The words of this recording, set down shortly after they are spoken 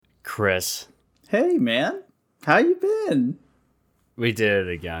Chris, Hey, man. How you been? we did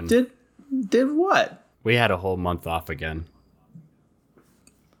it again. Did what? We had a whole month off again.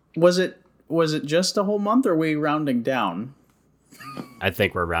 Was it just a whole month, or are we rounding down? I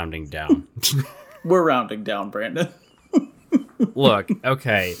think we're rounding down. We're rounding down, Brandon. Look,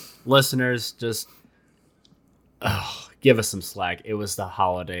 okay, listeners, just give us some slack. It was the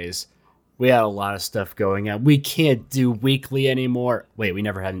holidays. We had a lot of stuff going on. We can't do weekly anymore. Wait, we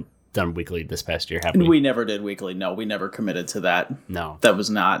never hadn't done weekly this past year, have we? We never did weekly. No, we never committed to that. No. That was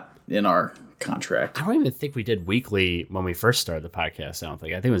not in our contract. I don't even think we did weekly when we first started the podcast, I don't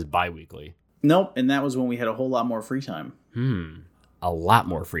think. I think it was bi-weekly. Nope, and that was when we had a whole lot more free time. A lot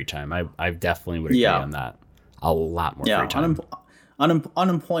more free time. I definitely would agree on that. A lot more free time.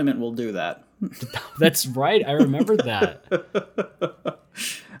 Unemployment will do that. That's right. I remember that.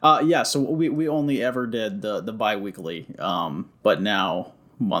 So we only ever did the bi-weekly, but now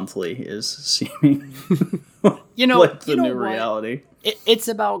monthly is seeming like the new reality. It's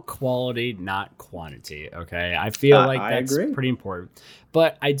about quality, not quantity, okay? I feel like that's pretty important.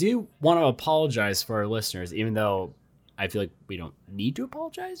 But I do want to apologize for our listeners, even though I feel like we don't need to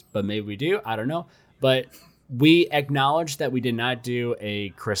apologize, but maybe we do. I don't know. But we acknowledge that we did not do a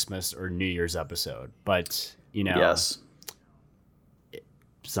Christmas or New Year's episode. But, yes.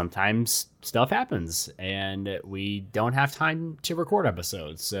 Sometimes stuff happens and we don't have time to record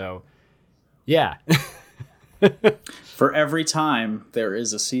episodes. So, yeah. For every time there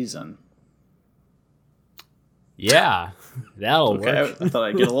is a season. Yeah, that'll work. I thought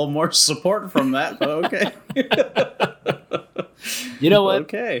I'd get a little more support from that, but okay. You know what?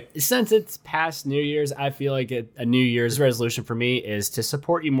 Okay. Since it's past New Year's, I feel like a New Year's resolution for me is to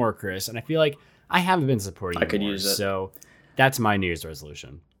support you more, Chris. And I feel like I haven't been supporting you more. I could use it. So that's my New Year's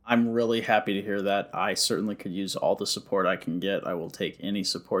resolution. I'm really happy to hear that. I certainly could use all the support I can get. I will take any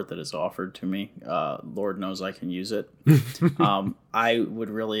support that is offered to me. Lord knows I can use it. I would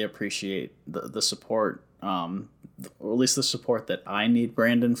really appreciate the support, or at least the support that I need,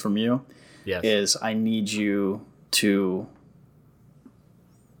 Brandon, from you. Yes. Is I need you to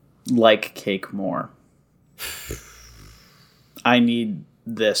like cake more. I need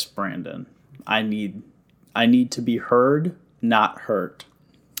this, Brandon. I need to be heard, not hurt.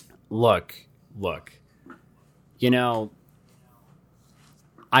 Look,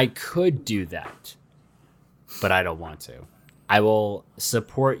 I could do that, but I don't want to. I will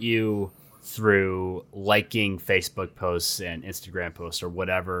support you through liking Facebook posts and Instagram posts or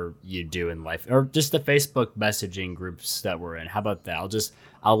whatever you do in life, or just the Facebook messaging groups that we're in. How about that?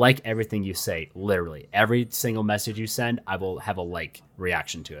 I'll like everything you say, literally. Every single message you send, I will have a like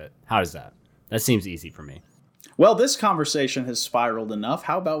reaction to it. How does that? That seems easy for me. Well, this conversation has spiraled enough.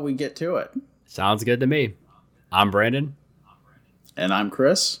 How about we get to it? Sounds good to me. I'm Brandon. And I'm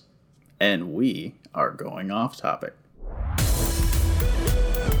Chris. And we are going off topic.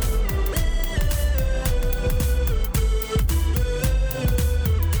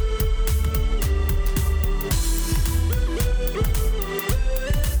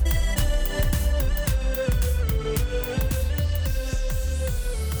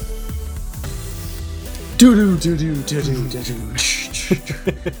 I can feel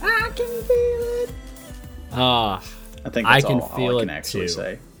it. I think that's all I can actually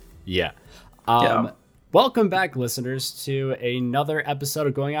say. Yeah. Welcome back, listeners, to another episode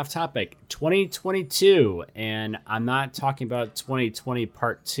of Going Off Topic 2022. And I'm not talking about 2020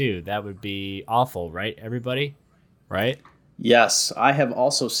 Part 2. That would be awful, right, everybody? Right? Yes, I have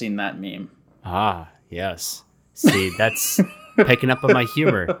also seen that meme. Yes. See, that's picking up on my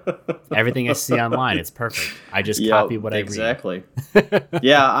humor. Everything I see online, it's perfect. I just copy what I read. Exactly.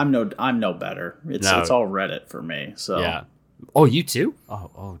 Yeah, I'm no better. It's all Reddit for me. So yeah. Oh, you too?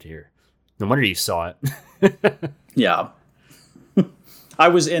 Oh dear. No wonder you saw it. Yeah. I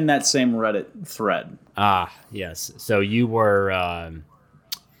was in that same Reddit thread. Yes. So you were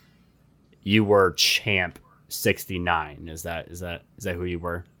Champ 69. Is that who you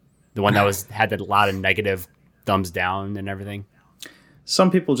were? The one that had a lot of negative thumbs down and everything?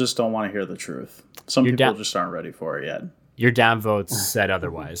 Some people just don't want to hear the truth. Some people just aren't ready for it yet. Your downvotes said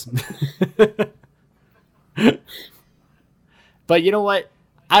otherwise. But you know what?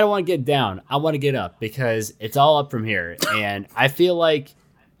 I don't want to get down. I want to get up because it's all up from here. And I feel like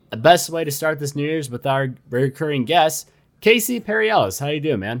the best way to start this New Year's with our recurring guest, Casey Perry-Ellis. How you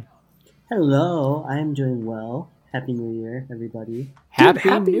doing, man? Hello. I am doing well. Happy New Year, everybody. Happy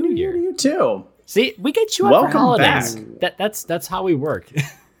New Year to you too. See, we get you up for holidays. That's how we work.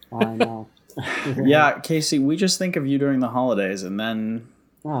 I know. Yeah, Casey, we just think of you during the holidays, and then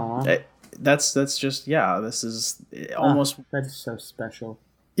that's just this is almost. That's so special.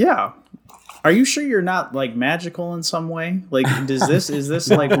 Yeah. Are you sure you're not like magical in some way? Like, is this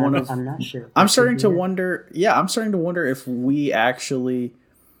like one of? I'm not sure. I'm starting to wonder. Yeah, I'm starting to wonder if we actually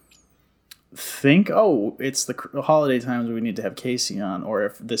think, oh, it's the holiday times, we need to have Casey on, or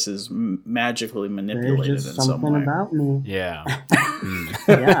if this is magically There's manipulated just in some something way. about me. Yeah.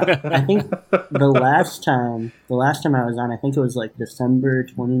 Yeah, I think the last time I was on, I think it was like December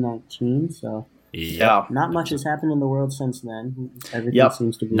 2019. So Yeah, not much has happened in the world since then. Everything Yep.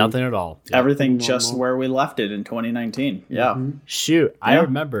 seems to be Nothing at all. Yeah. everything Normal. just where we left it in 2019. Yeah, Shoot, I Yeah.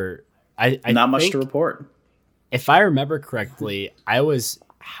 remember. I not much think, to report. if I remember correctly, I was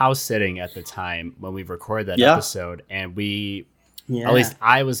house sitting at the time when we recorded that Yeah. episode, and we, Yeah. at least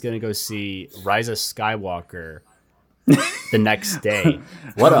I was going to go see Rise of Skywalker the next day.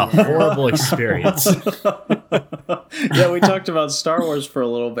 What a horrible experience. Yeah, we talked about Star Wars for a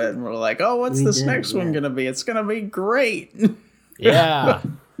little bit, and we're like, oh, what's We this did, next one yeah. gonna be? It's gonna be great. Yeah.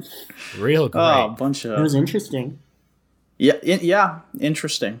 Real great. Oh, a bunch It was of interesting. yeah,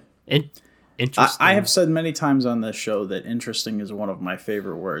 interesting. Interesting. I have said many times on this show that interesting is one of my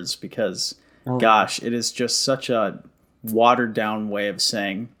favorite words because, Oh. gosh, it is just such a watered down way of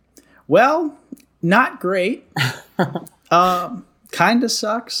saying, well, not great. Kind of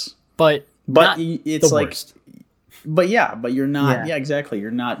sucks. but But not it's the like, worst. but you're not. Yeah. Yeah, exactly.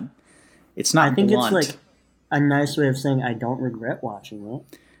 You're not. It's not. I think blunt. it's like a nice way of saying I don't regret watching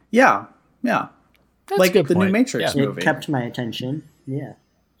it. Yeah. That's Like a good the new point. Matrix Yeah. movie. It kept my attention. Yeah.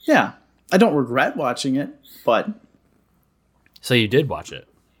 Yeah. I don't regret watching it, but So you did watch it.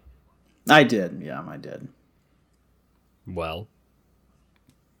 I did. Yeah, I did. Well,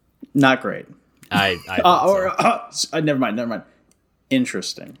 Not great. I thought so. Never mind.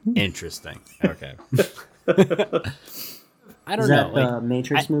 Interesting. Interesting. Okay. I don't Is know. that the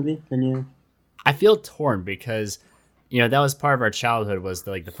Matrix movie? The new? I feel torn because, that was part of our childhood was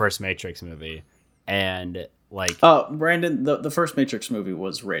the first Matrix movie, and Brandon, the first Matrix movie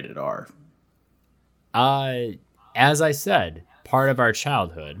was rated R. as I said, part of our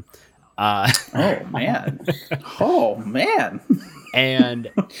childhood, Oh man. Oh man. and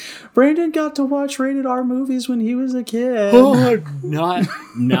Brandon got to watch rated R movies when he was a kid.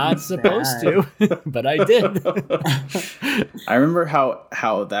 not supposed to, but I did. I remember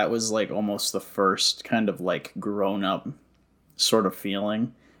how that was like almost the first kind of like grown up sort of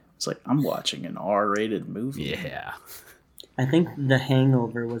feeling. It's like I'm watching an R-rated movie. Yeah. I think The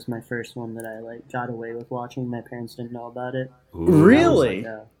Hangover was my first one that I got away with watching. My parents didn't know about it. Ooh, Really?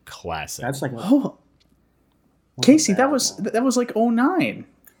 classic. That's like a, Oh, Casey, that was like 09.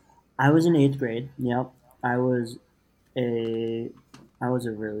 I was in 8th grade. Yep, I was a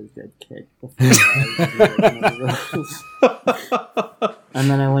really good kid before I was and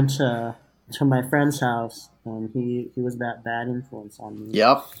then I went to my friend's house, and he was that bad influence on me.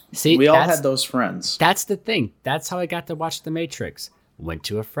 Yep. See, We all that's- had those friends. That's the thing. That's how I got to watch The Matrix. Went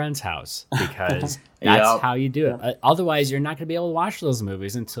to a friend's house because that's Yep. how you do it. Otherwise, you're not going to be able to watch those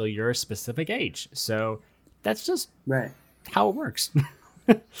movies until you're a specific age. So that's just Right. how it works.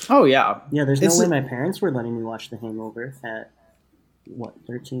 Oh yeah. Yeah, there's It's no way the- my parents were letting me watch The Hangover at,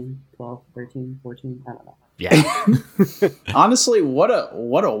 13, 12, 13, 14? I don't know. Yeah. Honestly, what a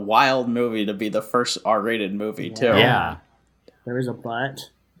wild movie to be the first R-rated movie too. Yeah. There was a butt.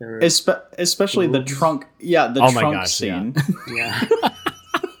 There was, Especially the Boobs. trunk. Yeah, the Oh my trunk gosh, yeah. scene. yeah.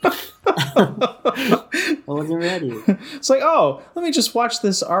 I wasn't ready. It's like, oh, let me just watch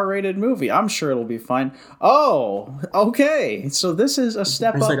this R-rated movie. I'm sure it'll be fine. Oh, okay. So this is a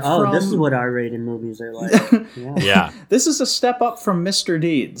step I was up like, oh, from. this is what R-rated movies are like. Yeah. Yeah. This is a step up from Mr.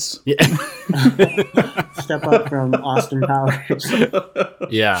 Deeds. Yeah. Step up from Austin Powers.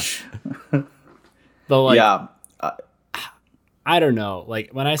 Yeah. But Yeah. I don't know.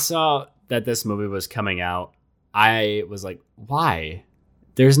 When I saw that this movie was coming out, I was like, why?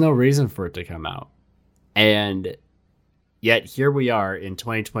 There's no reason for it to come out. And yet here we are in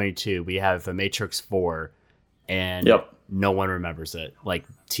 2022. We have The Matrix 4, and Yep. no one remembers it.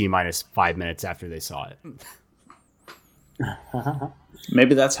 T-minus 5 minutes after they saw it.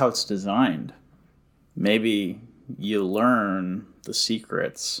 Maybe that's how it's designed. Maybe you learn the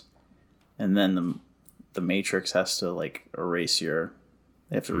secrets, and then the Matrix has to erase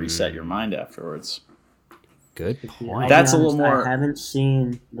they have to reset your mind afterwards. Good I'll point. be That's a honest, little more- I haven't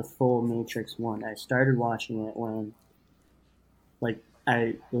seen the full Matrix 1. I started watching it when,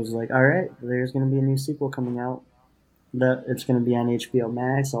 I was like, all right, there's going to be a new sequel coming out. It's going to be on HBO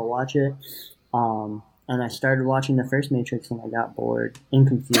Max. I'll watch it. And I started watching the first Matrix, and I got bored and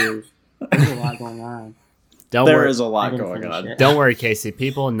confused. There's a lot going on. Don't There worry. is a I lot didn't going finish on. it. Don't worry, Casey.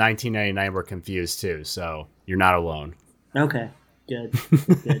 People in 1999 were confused too, so you're not alone. Okay. Good.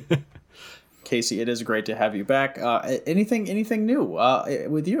 Good. Casey, it is great to have you back. Anything new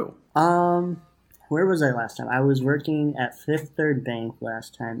with you? Where was I last time? I was working at Fifth Third Bank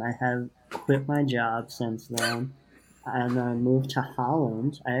last time. I have quit my job since then, and I moved to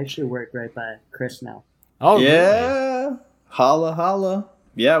Holland. I actually work right by Chris now. Oh, yeah, really? holla holla.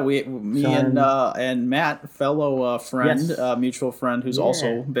 Yeah, me and Matt, fellow friend, Yes. mutual friend, who's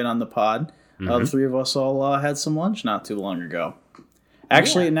also been on the pod. The three of us all had some lunch not too long ago.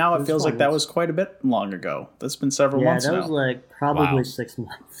 Actually, now it feels like that was quite a bit long ago. That's been several months now. Yeah, that was like probably 6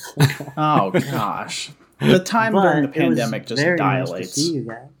 months. Oh gosh, the time during the pandemic just dilates. Nice to see you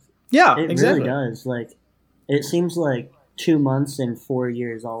guys. Yeah, It exactly. really does. Like, it seems like 2 months and 4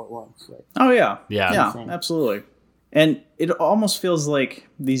 years all at once. Like, Oh yeah, Yeah. Insane. absolutely. And it almost feels like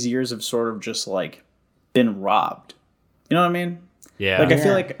these years have sort of just like been robbed. You know what I mean? Yeah. Like I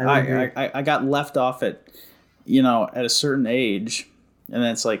feel like I would agree. I got left off at at a certain age, and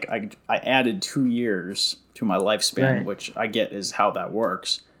then it's like I added 2 years to my lifespan, Right. which I get is how that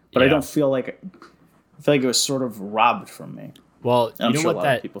works. But I Yeah. don't feel like it was sort of robbed from me. Well, And I'm you know sure a what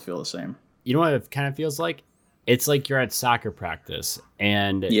lot of people feel the same. you know what it kind of feels like? It's like you're at soccer practice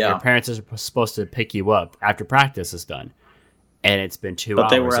and Yeah. your parents are supposed to pick you up after practice is done. And it's been 2 But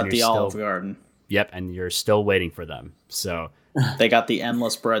hours. they were and at the you're Olive still, Garden. Yep, and you're still waiting for them. So They got the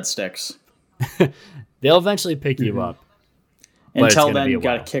endless breadsticks. they'll eventually pick you up. But it's Until gonna then, be a you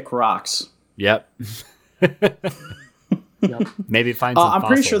got to while. kick rocks. Yep. yep. Maybe find some I'm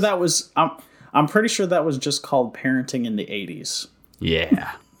pretty sure fossils. that was. I'm pretty sure that was just called parenting in the 80s.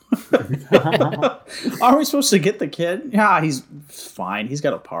 Yeah. Are we supposed to get the kid? Yeah, he's fine. He's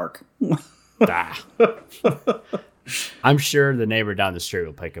got a park. Ah. I'm sure the neighbor down the street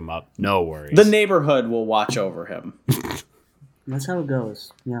will pick him up. No worries. The neighborhood will watch over him. That's how it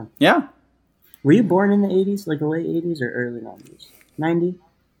goes. Yeah. Yeah. Were you born in the 80s, like the late 80s or early 90s? 90?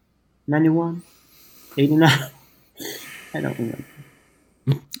 91? 89? I don't remember.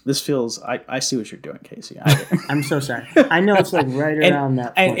 This feels. I see what you're doing, Casey. I'm so sorry. I know it's like right around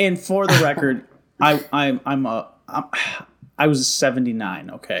that point. and for the record, I was 79.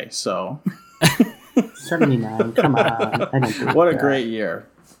 Okay, so 79. Come on. I don't believe what a that. great year.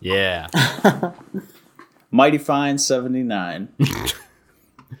 Yeah. Mighty fine 79.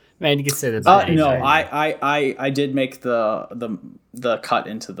 Man, you can say that's No, I did make the cut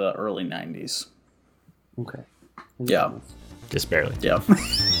into the early 90s. Okay. Yeah. just barely. Yeah.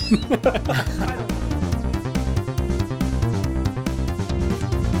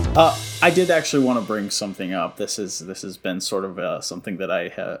 I did actually want to bring something up. This has been sort of something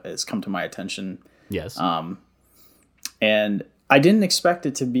that has come to my attention, Yes. and I didn't expect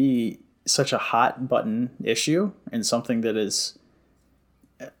it to be such a hot button issue and something that is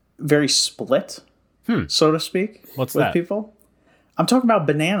very split, so to speak, What's with that? people. I'm talking about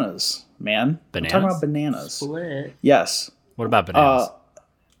bananas, man. I'm talking Bananas? about bananas. Split. Yes. What about bananas?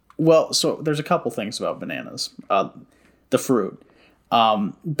 Well, so there's a couple things about bananas. The fruit.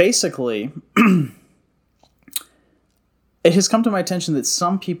 Basically, it has come to my attention that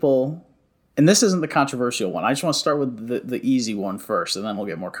some people, and this isn't the controversial one. I just want to start with the easy one first, and then we'll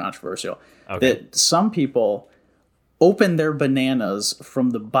get more controversial. Okay. That some people open their bananas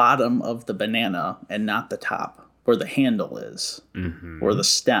from the bottom of the banana and not the top, where the handle is, or the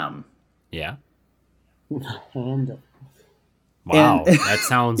stem. yeah. Handle. Wow. And- That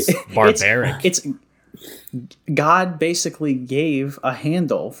sounds barbaric. It's God basically gave a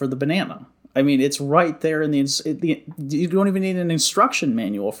handle for the banana. I mean, it's right there in you don't even need an instruction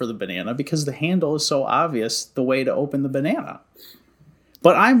manual for the banana because the handle is so obvious the way to open the banana.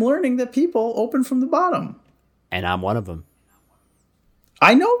 But I'm learning that people open from the bottom. And I'm one of them.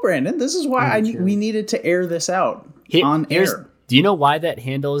 I know, Brandon. This is why Me too. we needed to air this out on Here's- air. Do you know why that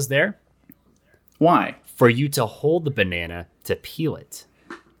handle is there? Why? For you to hold the banana to peel it.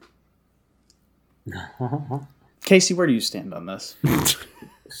 Casey, where do you stand on this?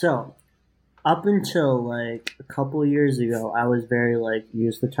 So, up until like a couple years ago, I was very like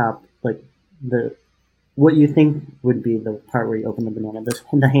use the top, like what you think would be the part where you open the banana,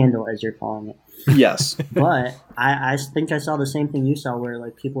 the handle as you're calling it. Yes. But I think I saw the same thing you saw, where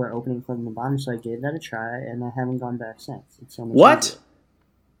like people are opening from the bottom. So I gave that a try, and I haven't gone back since. It's so much What? easier.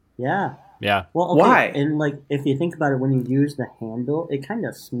 Yeah. Yeah. Well, okay. Why? And like, if you think about it, when you use the handle, it kind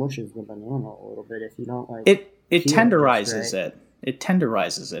of smushes the banana a little bit. If you don't like It peel tenderizes right? it. It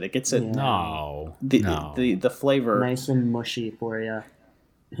tenderizes it. It gets it Yeah. No. the no. the flavor. nice and mushy for you.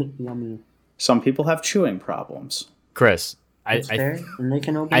 Yummy. Some people have chewing problems. Chris, That's fair, and they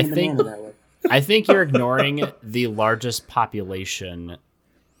can open I the think- banana that way. I think you're ignoring the largest population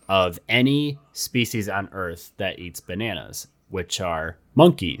of any species on Earth that eats bananas. which are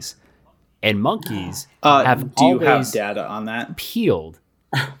monkeys. And monkeys Do have you have always data on that? peeled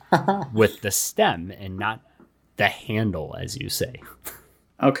with the stem and not the handle, as you say.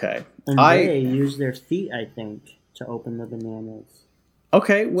 Okay. And they use their feet, I think, to open the bananas.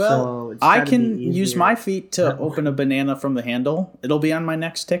 Okay, So well, it's I gotta can be use easier. my feet to open a banana from the handle. It'll be on my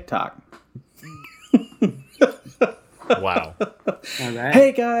next TikTok. Wow. All right.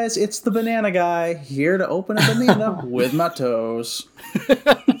 Hey guys, it's the banana guy here to open a banana with my toes.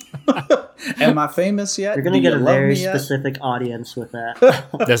 Am I famous yet? You're going to Do get you a love very me yet? specific audience with that.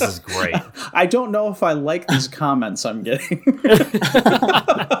 This is great. I don't know if I like these comments I'm getting.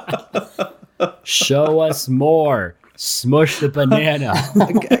 Show us more. Smush the banana.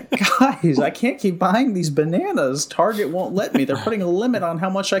 Guys, I can't keep buying these bananas. Target won't let me. They're putting a limit on how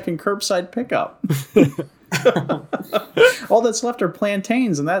much I can curbside pick up. All that's left are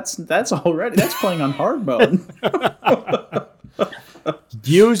plantains, and that's playing on hard mode.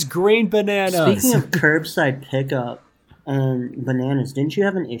 Use green bananas. Speaking of curbside pickup and bananas, didn't you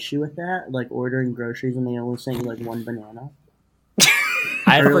have an issue with that? Like ordering groceries and they only send you like one banana?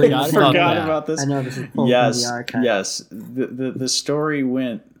 I forgot about Forgot that. about this. I know this is pulled Yes, from the archive. yes. The story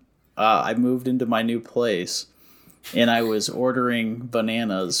went. I moved into my new place, and I was ordering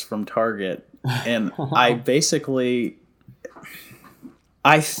bananas from Target, and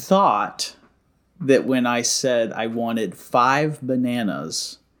I thought that when I said I wanted 5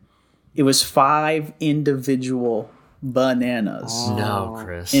 bananas, it was 5 individual bananas. No,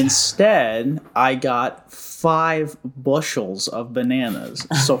 Chris. Instead, I got 5 bushels of bananas.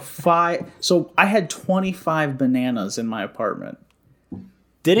 So I had 25 bananas in my apartment.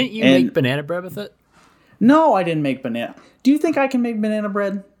 Didn't you and- make banana bread with it? No, I didn't make banana. Do you think I can make banana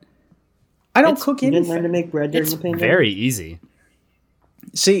bread? I don't cook You didn't learn to anything. make bread during It's the pandemic? very easy.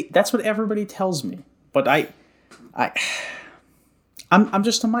 See, that's what everybody tells me. But I'm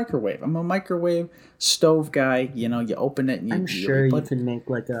just a microwave. I'm a microwave stove guy. You know, you open it and you. I'm sure you could make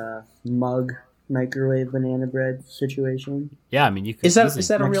like a mug microwave banana bread situation. Yeah, I mean, you could. Is that Next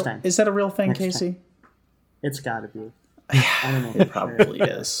time. a real thing, Next time. Casey? It's got to be. I don't know. It probably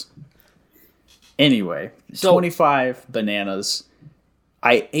is. Anyway, So- 25 bananas.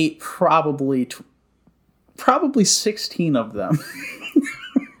 I ate probably 16 of them.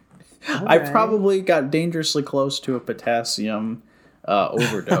 I Okay. probably got dangerously close to a potassium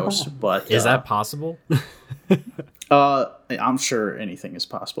overdose, but Is that possible? I'm sure anything is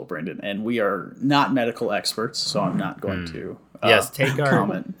possible, Brendan, and we are not medical experts, so I'm not going to Yes, take our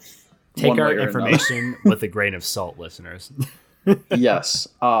comment. take one our way or another. information with a grain of salt, listeners. Yes,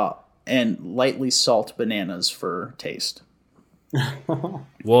 and lightly salt bananas for taste. Whoa,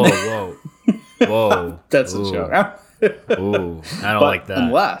 whoa, whoa! That's Ooh, a joke. Ooh, I don't But like that.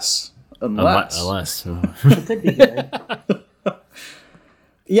 unless Unless. It could be good.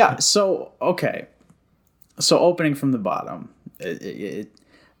 Yeah, so, okay. So, opening from the bottom.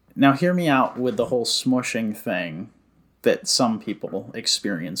 Now, hear me out with the whole smushing thing that some people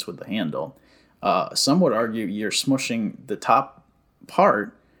experience with the handle. Some would argue you're smushing the top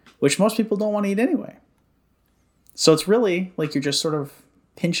part, which most people don't want to eat anyway. So, it's really like you're just sort of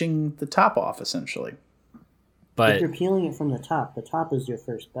pinching the top off, essentially. If you're But peeling it from the top is your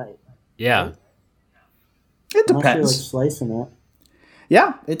first bite. yeah, It Unless you're like depends. slicing it.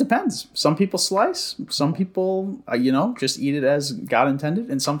 Yeah, it depends. Some people slice. Some people, just eat it as God intended.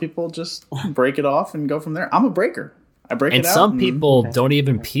 And some people just break it off and go from there. I'm a breaker. I break and it out. some people don't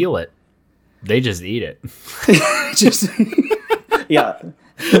even peel it; they just eat it. just yeah.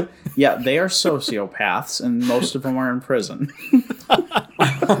 Yeah, they are sociopaths, and most of them are in prison.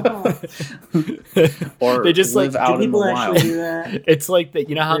 Or They just, live like, out Do in the people actually wild. do that? It's like that.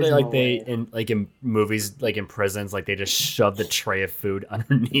 You know how There's they no way. in movies, like in prisons, like they just shove the tray of food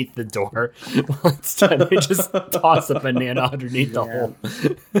underneath the door. Well, instead they just toss a banana underneath the Yeah. hole.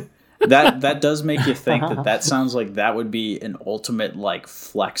 That does make you think that sounds like that would be an ultimate like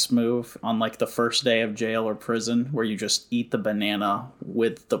flex move on like the first day of jail or prison, where you just eat the banana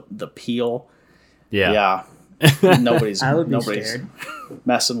with the peel. Yeah. Yeah. Nobody's I would be scared.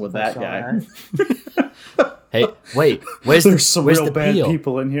 messing with that Saw guy. that. Hey, wait. Where's There's some where's real the bad peel?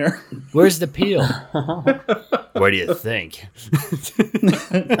 people in here. Where's the peel? Where do you think?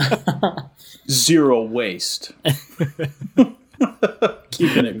 Zero waste.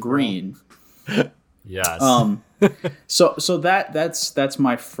 Keeping it green. Yes. So that's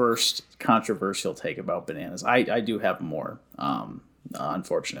my first controversial take about bananas. I do have more,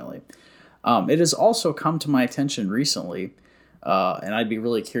 unfortunately. It has also come to my attention recently, and I'd be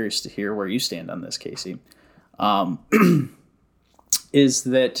really curious to hear where you stand on this, Casey, is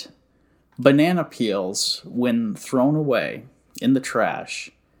that banana peels, when thrown away, in the trash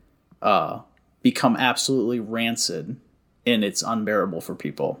become absolutely rancid and it's unbearable for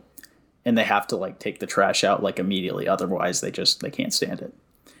people. And they have to like take the trash out like immediately. Otherwise they can't stand it.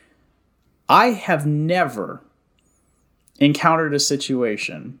 I have never encountered a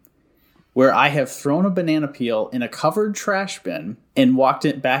situation where I have thrown a banana peel in a covered trash bin and walked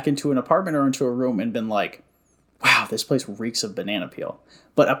it back into an apartment or into a room and been like, wow, this place reeks of banana peel.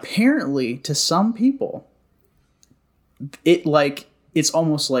 But apparently to some people, it's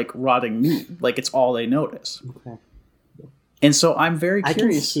almost like rotting meat. Like it's all they notice. Okay. And so I'm very I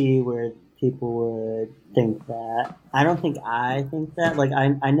curious. can see where people would think that. I don't think I think that. Like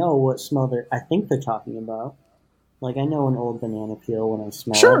I know what smell I think they're talking about. Like I know an old banana peel when I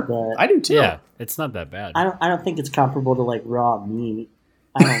smell Sure, it, but I do too. Yeah, it's not that bad. I don't think it's comparable to like raw meat.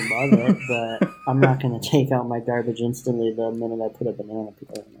 I don't love it, but I'm not going to take out my garbage instantly the minute I put a banana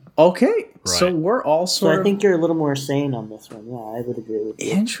peel in it. Okay, so Right. we're all So sort I of think you're a little more sane on this one. Yeah, I would agree with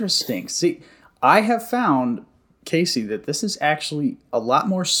you. interesting. See, I have found, Casey, that this is actually a lot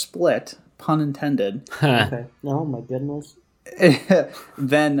more split, pun intended, Okay. No, my goodness.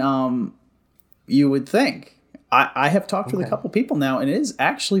 than you would think. I have talked with a Okay. couple people now, and it is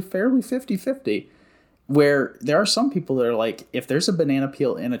actually fairly 50-50, where there are some people that are like, if there's a banana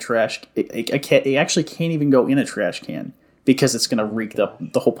peel in a trash, it actually can't even go in a trash can because it's going to reek. The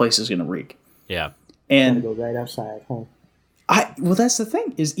whole place is going to reek. Yeah. And And go right outside. Huh? well, that's the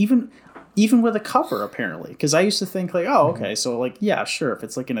thing, is even with a cover, apparently, because I used to think like, oh, okay, so like, yeah, sure, if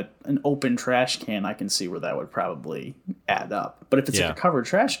it's like in an open trash can, I can see where that would probably add up. But if it's Yeah. like a covered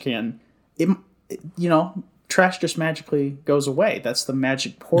trash can, trash just magically goes away. That's the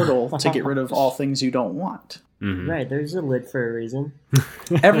magic portal to get rid of all things you don't want. Mhm. Right, there's a lid for a reason.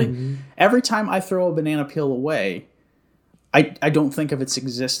 Every time I throw a banana peel away, I don't think of its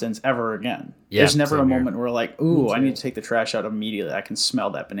existence ever again. Yeah, There's never a same here. moment where like, ooh, I need to take the trash out immediately. I can smell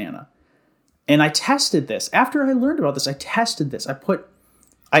that banana. And I tested this. After I learned about this, I tested this.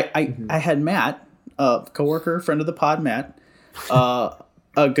 I had Matt, a coworker, friend of the pod, Matt,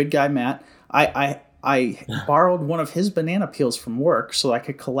 a good guy, Matt. I borrowed one of his banana peels from work so I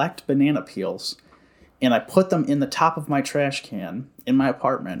could collect banana peels. And I put them in the top of my trash can in my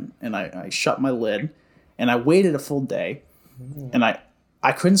apartment. And I shut my lid. And I waited a full day. And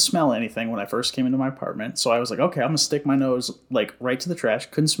I couldn't smell anything when I first came into my apartment. So I was like, okay, I'm going to stick my nose like right to the trash.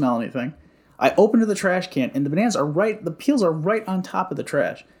 Couldn't smell anything. I opened the trash can and the peels are right on top of the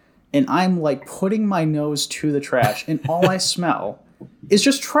trash. And I'm like putting my nose to the trash and all I smell is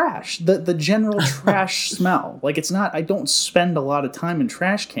just trash. The general trash smell. Like it's not, I don't spend a lot of time in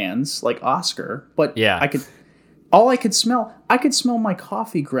trash cans like Oscar, but Yeah. I could smell my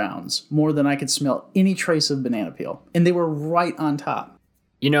coffee grounds more than I could smell any trace of banana peel. And they were right on top.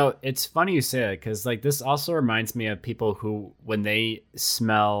 You know, it's funny you say that because like this also reminds me of people who, when they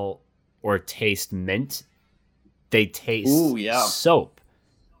smell or taste mint, they taste Ooh, yeah. soap.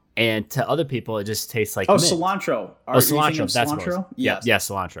 And to other people, it just tastes like Oh, mint. cilantro. Oh, cilantro. That's what it was. cilantro? Yes. Yeah,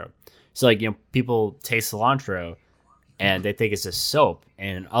 cilantro. So like, people taste cilantro and they think it's just soap,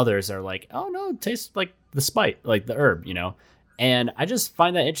 and others are like, oh no, it tastes like the spice, like the herb, And I just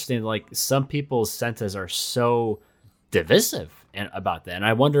find that interesting. Like some people's senses are so divisive about that, and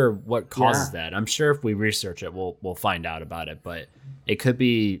I wonder what causes that. I'm sure if we research it, we'll find out about it. But it could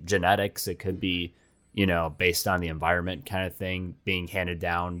be genetics. It could be based on the environment kind of thing being handed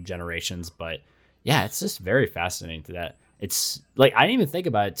down generations. But yeah, it's just very fascinating to that. It's like, I didn't even think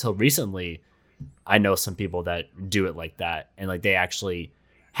about it till recently. I know some people that do it like that. And like, they actually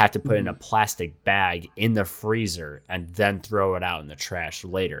have to put it in a plastic bag in the freezer and then throw it out in the trash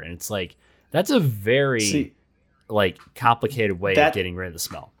later. And it's like, that's a very complicated way of getting rid of the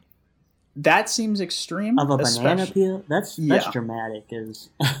smell. That seems extreme. Of a banana peel? That's dramatic.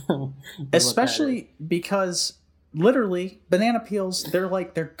 Especially because literally banana peels,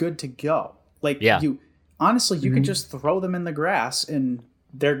 they're good to go. Like you can just throw them in the grass and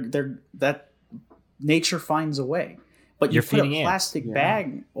they're that nature finds a way. But you put a plastic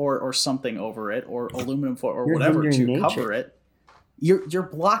bag or something over it, or aluminum foil or whatever to cover it, you're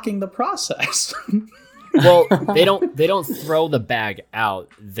blocking the process. Well, they don't throw the bag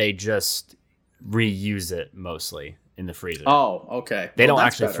out. They just reuse it mostly in the freezer. Oh, okay. They don't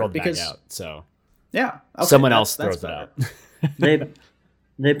actually throw the bag out. So yeah, okay, someone else throws it out.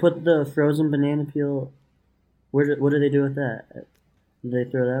 They put the frozen banana peel. What do they do with that? Do they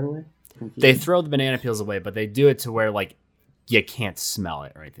throw that away? They throw the banana peels away, but they do it to where like you can't smell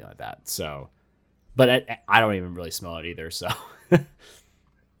it or anything like that. So, but I don't even really smell it either. So.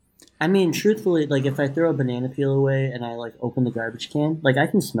 I mean, truthfully, like if I throw a banana peel away and I like open the garbage can, like I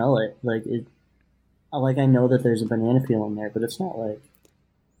can smell it. Like like I know that there's a banana peel in there, but it's not like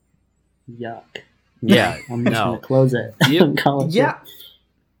yuck. Yeah, I'm just no. gonna close it. You- and call it Yeah.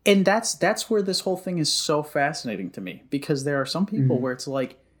 And that's where this whole thing is so fascinating to me, because there are some people where it's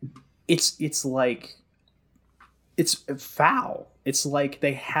like it's like it's foul. It's like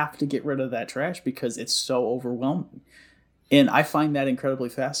they have to get rid of that trash because it's so overwhelming. And I find that incredibly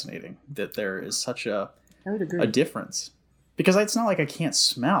fascinating, that there is such I would agree. a difference. Because it's not like I can't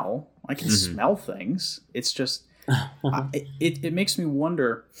smell. I can smell things. It's just it makes me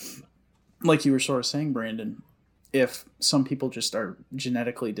wonder, like you were sort of saying, Brandon, if some people just are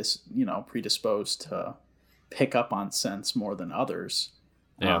genetically predisposed to pick up on scents more than others.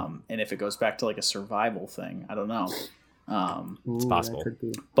 Yeah. And if it goes back to like a survival thing, I don't know. It's possible. That could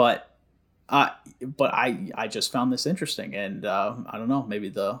be. But I just found this interesting, and I don't know, maybe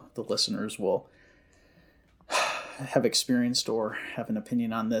the listeners will have experienced or have an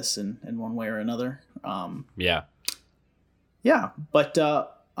opinion on this in one way or another. Yeah. But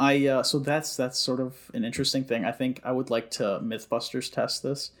so that's sort of an interesting thing. I think I would like to Mythbusters test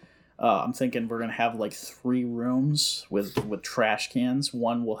this. I'm thinking we're gonna have like 3 rooms with trash cans.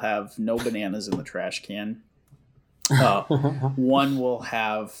 One will have no bananas in the trash can. One will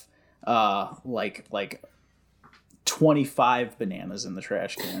have like 25 bananas in the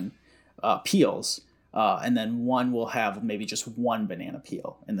trash can, peels, and then one will have maybe just 1 banana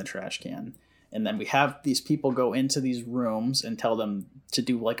peel in the trash can. And then we have these people go into these rooms and tell them to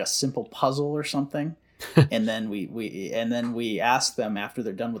do like a simple puzzle or something. And then we ask them after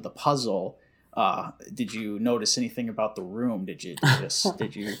they're done with the puzzle, did you notice anything about the room?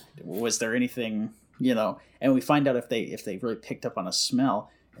 Was there anything, and we find out if they really picked up on a smell,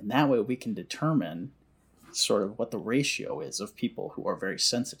 and that way we can determine sort of what the ratio is of people who are very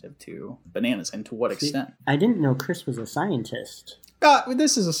sensitive to bananas and to what extent. I didn't know Chris was a scientist.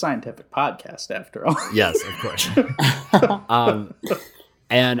 This is a scientific podcast after all. Yes, of course.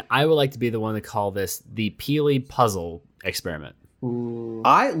 And I would like to be the one to call this the Peely puzzle experiment. Ooh.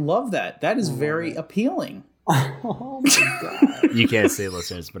 I love that. That is very appealing. Oh my god. You can't see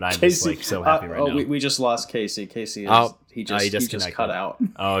listeners, but I'm just like so happy right now. We just lost Casey. Casey is he just disconnected. cut out.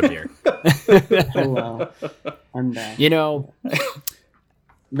 Oh dear. Oh well. I'm back. The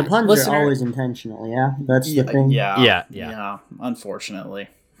puns listener- are always intentional, yeah? That's the thing? Yeah. Unfortunately.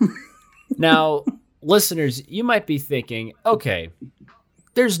 Now, listeners, you might be thinking, okay,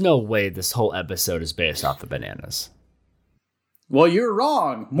 there's no way this whole episode is based off the bananas. Well, you're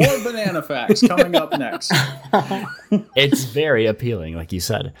wrong. More banana facts coming up next. It's very appealing, like you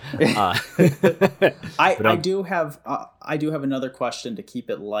said. I do have another question to keep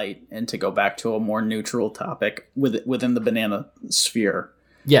it light and to go back to a more neutral topic within the banana sphere.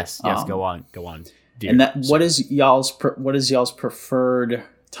 Yes, go on. Dear. And what is y'all's preferred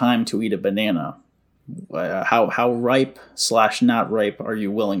time to eat a banana? How ripe / not ripe are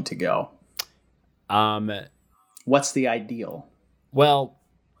you willing to go? What's the ideal? Well,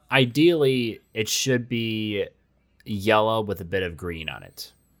 ideally, it should be yellow with a bit of green on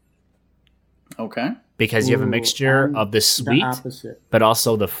it. Okay. Because you have a mixture of the sweet, opposite. but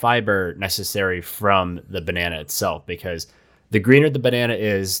also the fiber necessary from the banana itself. Because the greener the banana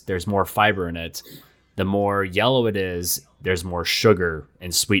is, there's more fiber in it. The more yellow it is, there's more sugar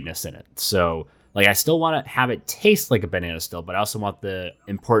and sweetness in it. So, like, I still want to have it taste like a banana still, but I also want the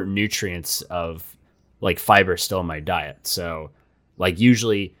important nutrients of, like, fiber still in my diet. So, like,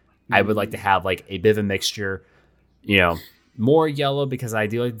 usually I would like to have, like, a bit of a mixture, more yellow because I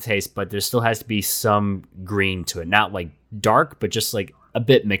do like the taste, but there still has to be some green to it. Not, like, dark, but just, like, a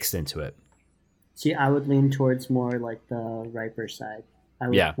bit mixed into it. See, I would lean towards more, like, the riper side. I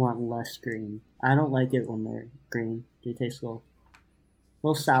would want less green. I don't like it when they're green. They taste a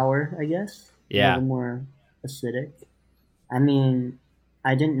little sour, I guess. Yeah. A little more acidic. I mean,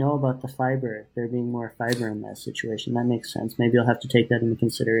 I didn't know about the fiber. There being more fiber in that situation. That makes sense. Maybe I'll have to take that into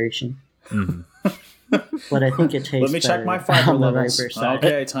consideration. Mm-hmm. But I think it tastes Let me check my fiber levels.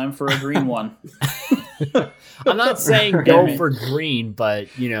 Okay, time for a green one. I'm not saying go for green, but,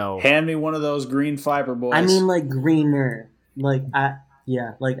 Hand me one of those green fiber boys. I mean, like, greener. Like, I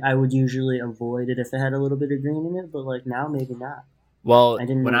would usually avoid it if it had a little bit of green in it, but, like, now maybe not. Well, I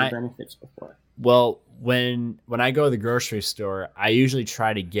didn't know the benefits before. Well, when I go to the grocery store, I usually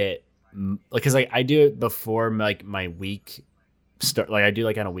try to get, because like I do it before like my week start, like I do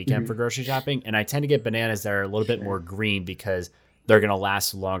like on a weekend for grocery shopping, and I tend to get bananas that are a little bit more green because they're gonna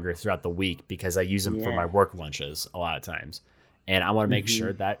last longer throughout the week because I use them for my work lunches a lot of times, and I want to make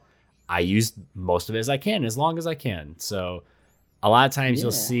sure that I use most of it as I can, as long as I can. So a lot of times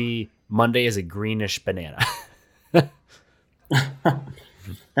you'll see Monday is a greenish banana.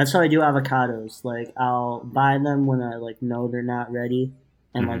 That's how I do avocados. Like I'll buy them when I like know they're not ready,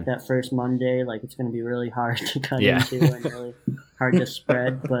 and like that first Monday, like it's gonna be really hard to cut into and really hard to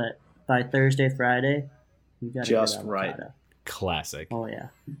spread. But by Thursday, Friday, you got Just a good right. avocado. Classic. Oh yeah.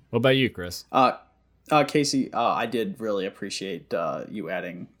 What about you, Chris? Casey, I did really appreciate you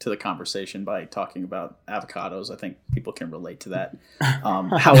adding to the conversation by talking about avocados. I think people can relate to that.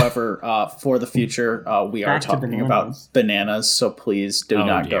 However, for the future, we are Back to talking about bananas, so please do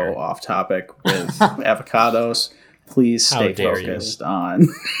not dear. go off topic with avocados. Please How stay dare you. focused on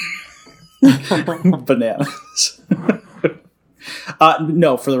bananas.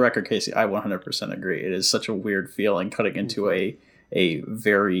 No, for the record, Casey, I 100% agree. It is such a weird feeling cutting into a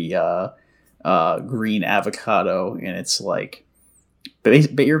very green avocado, and it's like,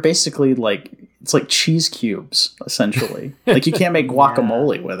 but you're basically like, it's like cheese cubes essentially. Like you can't make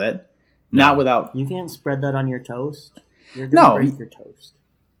guacamole with it, not without. You can't spread that on your toast. You're No. gonna break your toast.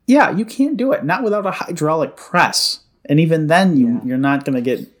 Yeah, you can't do it, not without a hydraulic press, and even then you're not gonna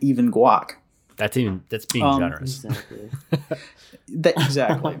get even guac. That's being generous. Exactly.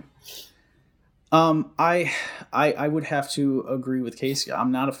 Exactly. I would have to agree with Casey.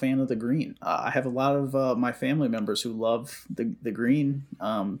 I'm not a fan of the green. I have a lot of my family members who love the green.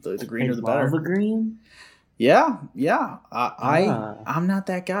 The greener the better. Lava green. Yeah. I'm not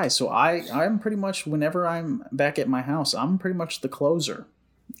that guy. So I'm pretty much, whenever I'm back at my house, I'm pretty much the closer.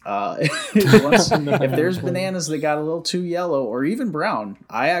 If there's bananas that got a little too yellow or even brown,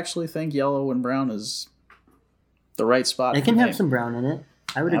 I actually think yellow and brown is the right spot. It can have some brown in it.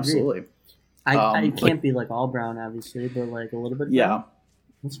 I would agree. Absolutely. I can't be like all brown, obviously, but like a little bit. Yeah, brown,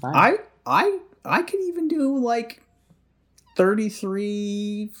 that's fine. I can even do like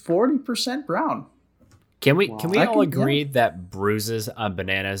 33-40% brown. Can we I all can- agree that bruises on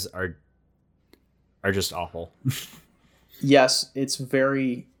bananas are just awful? Yes, it's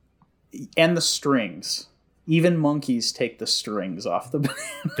very, and the strings. Even monkeys take the strings off the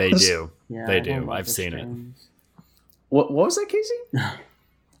bananas. They do. Yeah, They I don't do. love I've the seen it. strings. What was that, Casey?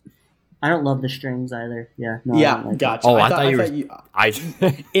 I don't love the strings either. Yeah. No, I Yeah, don't like gotcha. Oh, I thought you were. you I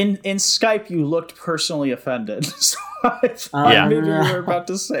in Skype you looked personally offended. So I thought Yeah. maybe you were about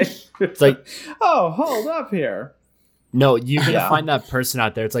to say, It's like, "Oh, hold up here." no, you're gonna Yeah. find that person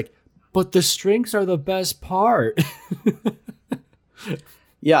out there. It's like, but the strings are the best part.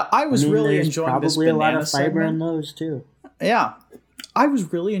 Yeah, I was I mean, really there's enjoying this probably a lot banana of fiber in segment. those too. Yeah. I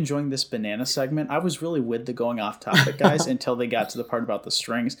was really enjoying this banana segment. I was really with the going off topic guys until they got to the part about the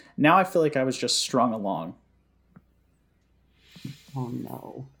strings. Now I feel like I was just strung along. Oh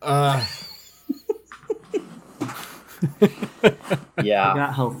no! Yeah.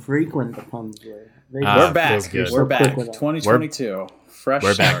 Forgot how frequent the puns were. They We're feels back. good. We're So back. quick with it. 2022. Fresh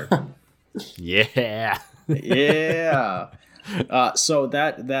We're back. start. Yeah. Yeah. So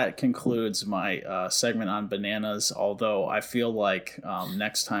that concludes my segment on bananas. Although I feel like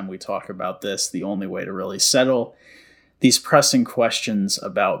next time we talk about this, the only way to really settle these pressing questions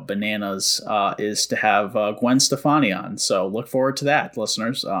about bananas is to have Gwen Stefani on. So look forward to that,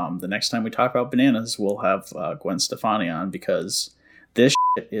 listeners. The next time we talk about bananas, we'll have Gwen Stefani on because this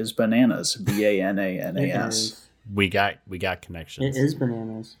shit is bananas. BANANAS. We got connections. It is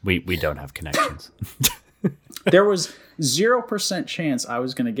bananas. We don't have connections. There was 0% chance I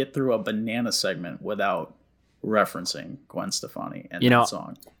was going to get through a banana segment without referencing Gwen Stefani and that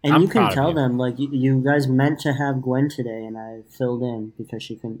song. And I'm you can proud of tell you. them, like, you guys meant to have Gwen today, and I filled in because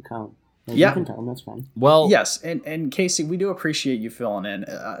she couldn't come. Like, Yeah. You can tell them, that's fine. Well, Yes, and Casey, we do appreciate you filling in,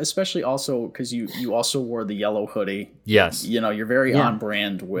 especially also because you also wore the yellow hoodie. yes. You know, you're very Yeah. on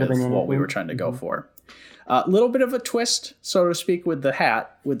brand with banana what we were print. trying to go for. A little bit of a twist, so to speak, with the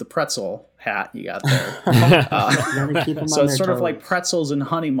hat, with the pretzel hat you got there. You gotta keep them So on it's their sort of like toes. pretzels and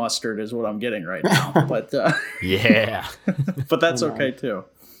honey mustard is what I'm getting right now. But Yeah. but that's okay too.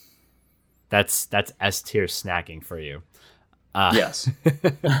 That's S tier snacking for you. Yes.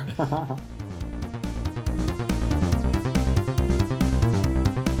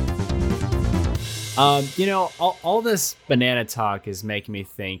 All this banana talk is making me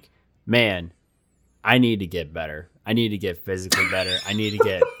think, man, I need to get better. I need to get physically better. I need to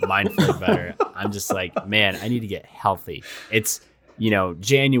get mindfully better. I'm just like, man, I need to get healthy. It's,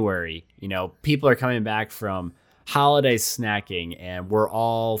 January, people are coming back from holiday snacking and we're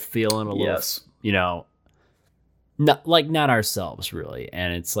all feeling a little, Yes. not ourselves really.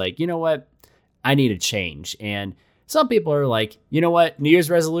 And it's like, you know what? I need a change. And some people are like, you know what? New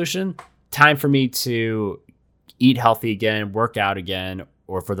Year's resolution, time for me to eat healthy again, work out again,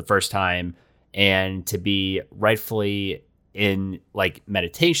 or for the first time, and to be rightfully in like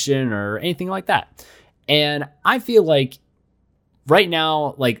meditation or anything like that. And I feel like right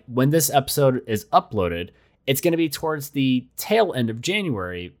now, like when this episode is uploaded, it's going to be towards the tail end of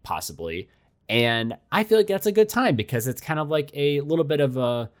January, possibly. And I feel like that's a good time because it's kind of like a little bit of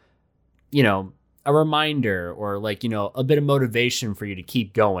a, you know, a reminder or like, you know, a bit of motivation for you to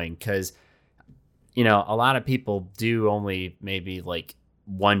keep going. Cause, you know, a lot of people do only maybe like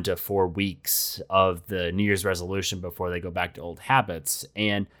 1 to 4 weeks of the New Year's resolution before they go back to old habits.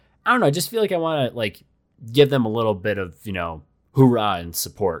 And I don't know, I just feel like I want to like give them a little bit of, you know, hoorah and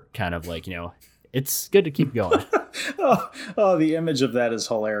support, kind of like, you know, it's good to keep going. Oh, the image of that is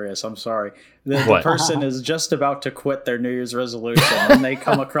hilarious. I'm sorry. The person is just about to quit their New Year's resolution and they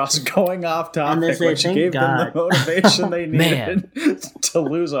come across going off topic, which gave them the motivation they needed to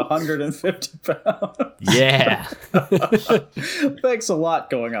lose 150 pounds. Yeah. Thanks a lot,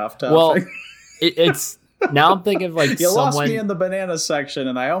 going off topic. Well, it's now I'm thinking of like you lost me in the banana section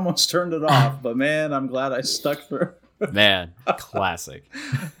and I almost turned it off, but man, I'm glad I stuck through. Man, classic.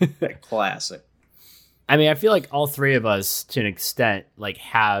 Classic. I mean, I feel like all three of us, to an extent, like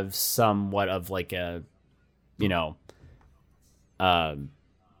have somewhat of like a, you know,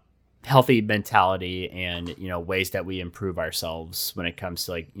 healthy mentality and, you know, ways that we improve ourselves when it comes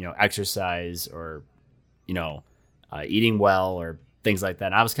to like, you know, exercise or, you know, eating well or things like that.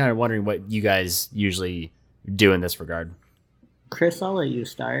 And I was kind of wondering what you guys usually do in this regard. Chris, I'll let you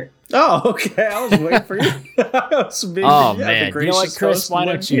start. Oh, okay. I was waiting for you. Man. You know what, Chris? Why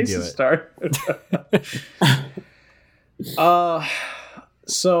don't you do it? Start.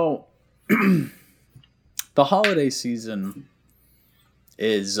 So the holiday season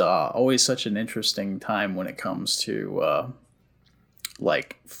is always such an interesting time when it comes to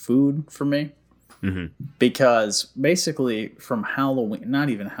like food for me. Mm-hmm. Because basically from Halloween, not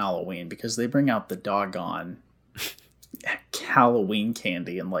even Halloween, because they bring out the doggone Halloween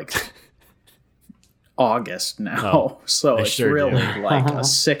candy in like August now. So it's really like a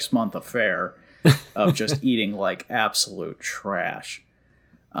 6-month affair of just eating like absolute trash.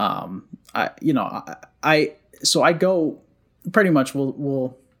 So I go pretty much,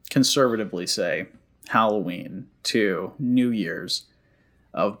 we'll conservatively say Halloween to New Year's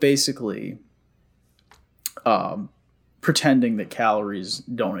of basically pretending that calories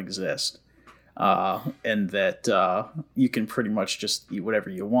don't exist. And that you can pretty much just eat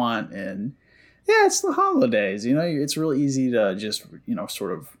whatever you want. And yeah, it's the holidays, you know, it's really easy to just, you know,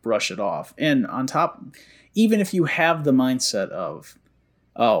 sort of brush it off. And on top, even if you have the mindset of,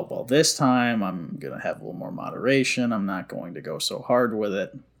 oh, well, this time I'm going to have a little more moderation, I'm not going to go so hard with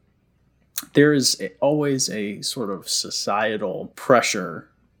it, there is always a sort of societal pressure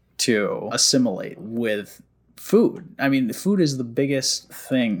to assimilate with food. I mean, food is the biggest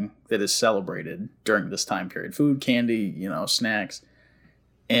thing that is celebrated during this time period. Food, candy, you know, snacks.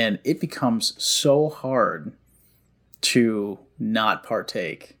 And it becomes so hard to not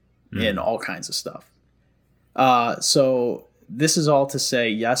partake in all kinds of stuff. So this is all to say,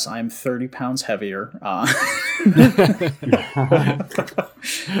 yes, I'm 30 pounds heavier.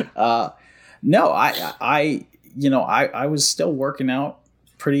 No, I was still working out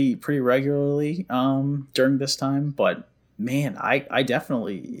pretty regularly during this time, but man, I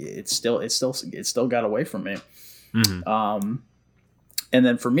definitely it still got away from me. Mm-hmm. And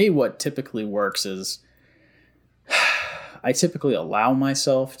then for me, what typically works is I typically allow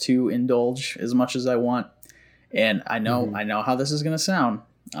myself to indulge as much as I want, and I know how this is going to sound,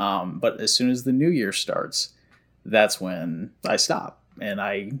 but as soon as the new year starts, that's when I stop and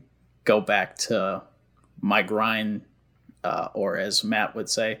I go back to my grind. Or as Matt would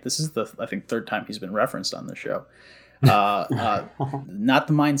say, this is I think third time he's been referenced on the show. Not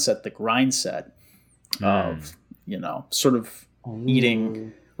the mindset, the grind set of, you know, sort of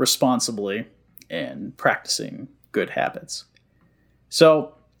eating responsibly and practicing good habits.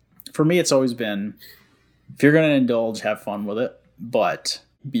 So for me, it's always been, if you're going to indulge, have fun with it, but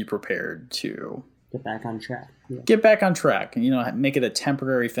be prepared to get back on track. Yeah. Get back on track and, you know, make it a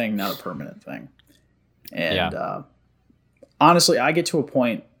temporary thing, not a permanent thing. And, honestly, I get to a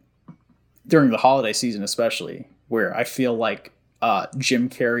point during the holiday season, especially, where I feel like Jim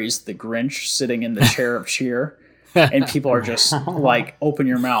Carrey's The Grinch sitting in the chair of cheer, and people are just like, open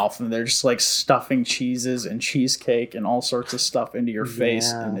your mouth, and they're just like stuffing cheeses and cheesecake and all sorts of stuff into your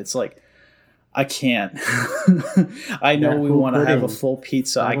face, and it's like, I can't. I know we want to have a full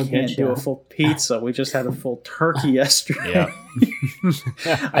pizza. I can't do a full pizza. We just had a full turkey yesterday.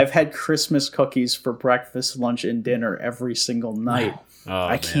 I've had Christmas cookies for breakfast, lunch, and dinner every single night.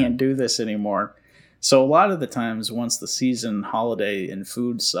 I can't do this anymore. So a lot of the times, once the season, holiday, and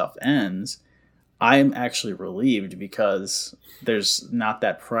food stuff ends, I'm actually relieved because there's not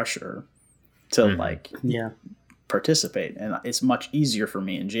that pressure to participate. And it's much easier for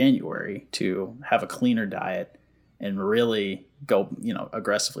me in January to have a cleaner diet and really go,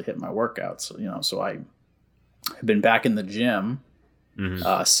 aggressively hit my workouts. So I have been back in the gym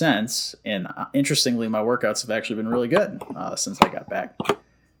since, and interestingly, my workouts have actually been really good since I got back.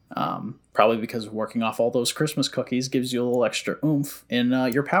 Probably because working off all those Christmas cookies gives you a little extra oomph in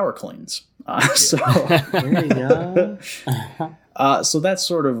your power cleans. So There you go. so that's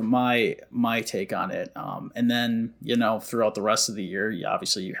sort of my take on it. And then, throughout the rest of the year,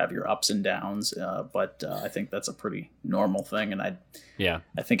 obviously you have your ups and downs, but I think that's a pretty normal thing. And I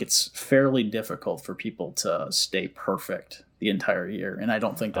think it's fairly difficult for people to stay perfect the entire year. And I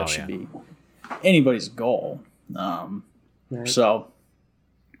don't think that should be anybody's goal. Right. So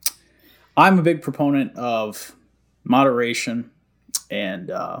I'm a big proponent of moderation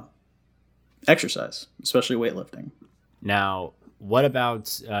and exercise, especially weightlifting. Now, what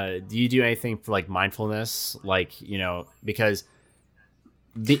about, do you do anything for like mindfulness? Like, because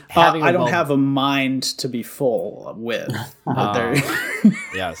I don't have a mind to be full with.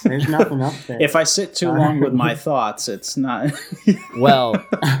 Yes. There's nothing up there. If I sit too long with my thoughts, it's not. Well,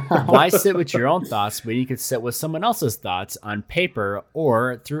 why sit with your own thoughts when you could sit with someone else's thoughts on paper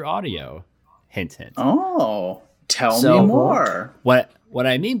or through audio? Hint, hint. Oh, tell me more. What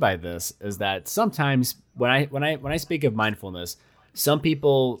I mean by this is that sometimes when I speak of mindfulness, some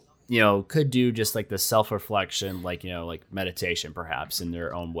people, could do just like the self-reflection, like, like meditation perhaps in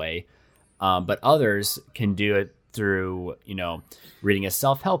their own way. But others can do it through, reading a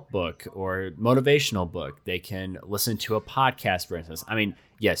self-help book or motivational book. They can listen to a podcast, for instance. I mean,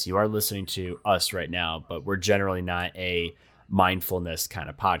 yes, you are listening to us right now, but we're generally not a mindfulness kind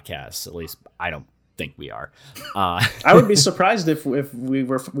of podcast. At least I don't think we are. I would be surprised if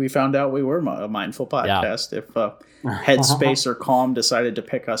we found out we were a mindful podcast. If Headspace or Calm decided to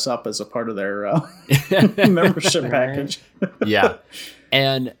pick us up as a part of their membership package. Yeah.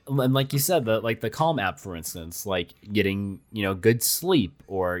 And like you said, the Calm app, for instance, like getting, good sleep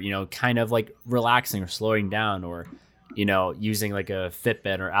or, kind of like relaxing or slowing down or, using like a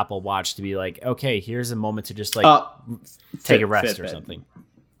Fitbit or Apple Watch to be like, okay, here's a moment to just like take a rest Fitbit. Or something.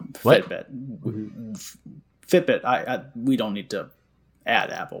 What? Fitbit. We don't need to add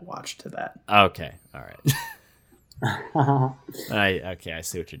Apple Watch to that. Okay. All right. I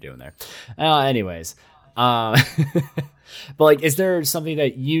see what you're doing there. Anyways, but like, is there something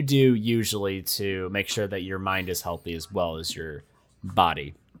that you do usually to make sure that your mind is healthy as well as your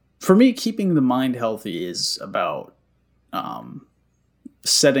body? For me, keeping the mind healthy is about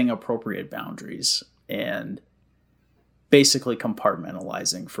setting appropriate boundaries and basically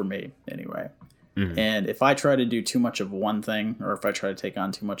compartmentalizing, for me anyway. Mm-hmm. And if I try to do too much of one thing, or if I try to take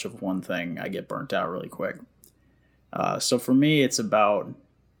on too much of one thing, I get burnt out really quick. So for me, it's about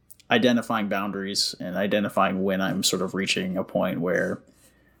identifying boundaries and identifying when I'm sort of reaching a point where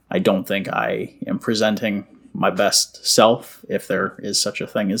I don't think I am presenting my best self, if there is such a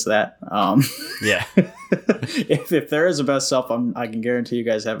thing as that. Yeah. if there is a best self, I can guarantee you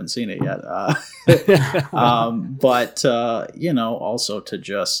guys haven't seen it yet. But also to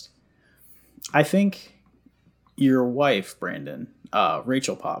just, I think your wife, Brandon,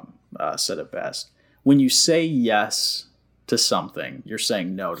 Rachel Pop, said it best. When you say yes to something, you're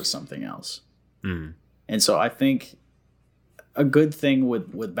saying no to something else. Mm. And so I think a good thing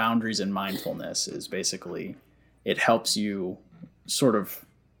with boundaries and mindfulness is basically it helps you sort of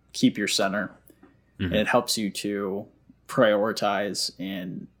keep your center. Mm-hmm. And it helps you to prioritize,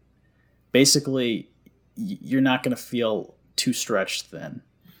 and basically you're not going to feel too stretched thin.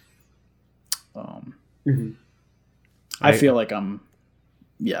 I feel like I'm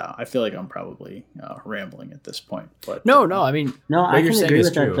probably rambling at this point, but no, I mean, I can agree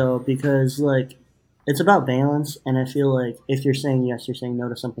with that though, because like it's about balance, and I feel like if you're saying yes, you're saying no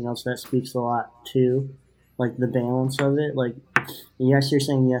to something else. That speaks a lot to like the balance of it. Like, yes, you're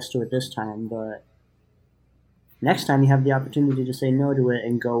saying yes to it this time, but next time you have the opportunity to say no to it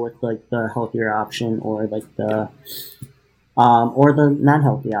and go with like the healthier option, or like the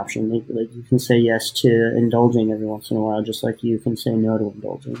non-healthy option. Like you can say yes to indulging every once in a while, just like you can say no to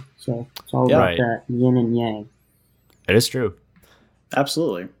indulging. So it's all about that yin and yang. It is true.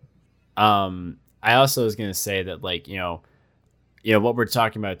 Absolutely. I also was going to say that, like, what we're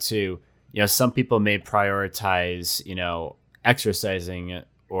talking about too, some people may prioritize, exercising,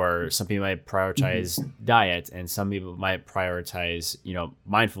 or some people might prioritize diet, and some people might prioritize,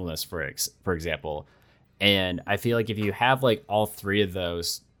 mindfulness, for example. And I feel like if you have like all three of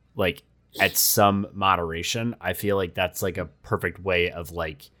those, like at some moderation, I feel like that's like a perfect way of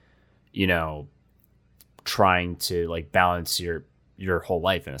like, trying to like balance your whole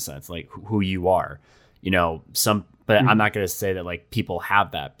life in a sense, like who you are, but I'm not going to say that like people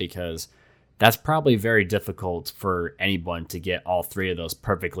have that, because that's probably very difficult for anyone to get all three of those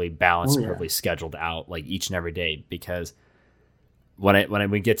perfectly balanced, perfectly scheduled out like each and every day. Because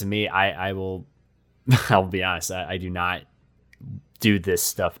when we get to me, I'll be honest, I do not do this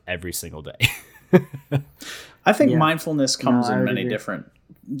stuff every single day. I think mindfulness comes in many different.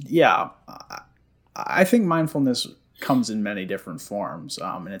 Yeah, I think mindfulness comes in many different forms,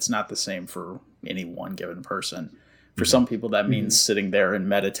 and it's not the same for any one given person. For some people, that means sitting there and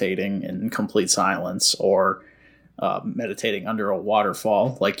meditating in complete silence, or meditating under a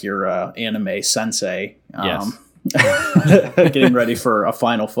waterfall, like your anime sensei, getting ready for a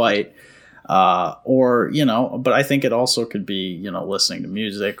final fight. But I think it also could be, listening to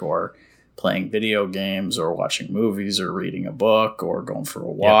music, or playing video games, or watching movies, or reading a book, or going for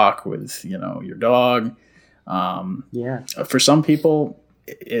a walk with, your dog. For some people,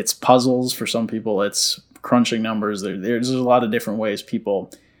 it's puzzles. For some people, it's crunching numbers. There's a lot of different ways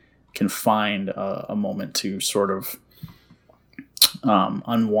people can find a moment to sort of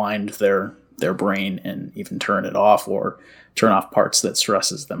unwind their brain, and even turn it off, or turn off parts that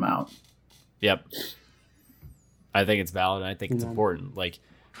stresses them out. Yep. I think it's valid, and I think it's important. Like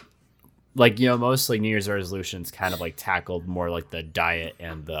most like New Year's resolutions kind of like tackled more like the diet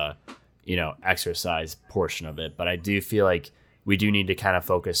and the, exercise portion of it. But I do feel like we do need to kind of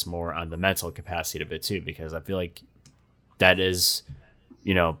focus more on the mental capacity of it too, because I feel like that is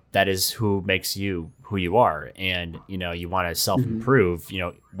who makes you who you are. And, you want to self-improve,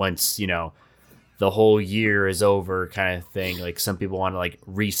 once, the whole year is over kind of thing. Like some people want to like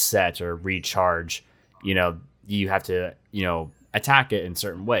reset or recharge, you have to, attack it in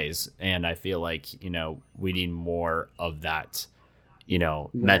certain ways. And I feel like, we need more of that,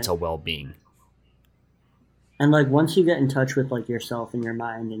 mental well-being. And like once you get in touch with like yourself and your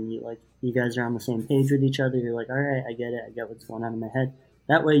mind, and you guys are on the same page with each other, you're like, all right, I get it. I get what's going on in my head.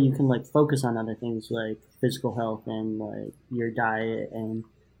 That way you can like focus on other things like physical health and like your diet and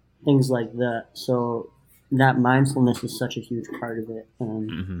things like that. So that mindfulness is such a huge part of it,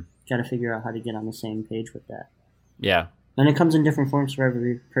 and got to figure out how to get on the same page with that. Yeah. And it comes in different forms for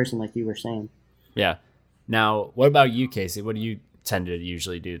every person, like you were saying. Yeah. Now, what about you, Casey? What do you tend to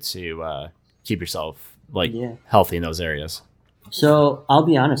usually do to keep yourself healthy in those areas? So I'll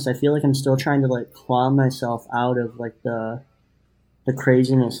be honest, I feel like I'm still trying to like claw myself out of like the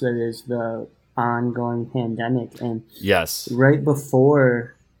craziness that is the ongoing pandemic. And right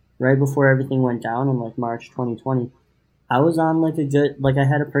before everything went down in like March 2020, I was on like I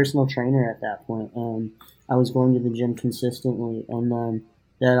had a personal trainer at that point, and I was going to the gym consistently, and then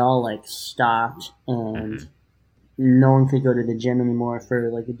that all like stopped, and no one could go to the gym anymore for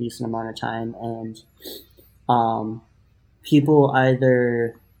like a decent amount of time. And people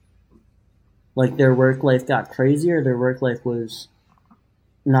either like their work life got crazy, or their work life was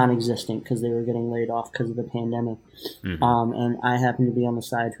non-existent because they were getting laid off because of the pandemic. And I happened to be on the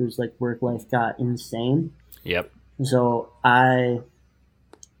side whose like work life got insane. Yep. So I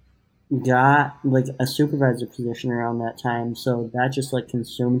got like a supervisor position around that time, so that just like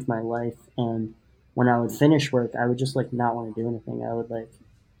consumed my life. And when I would finish work, I would just like not want to do anything. I would like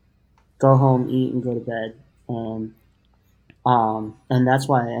go home, eat, and go to bed. And that's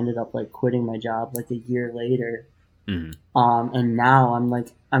why I ended up like quitting my job like a year later. And now I'm like,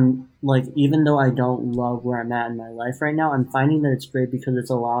 even though I don't love where I'm at in my life right now, I'm finding that it's great because it's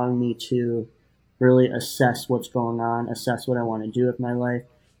allowing me to really assess what's going on, assess what I want to do with my life.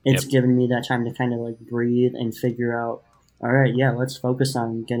 It's given me that time to kind of like breathe and figure out, all right, yeah, let's focus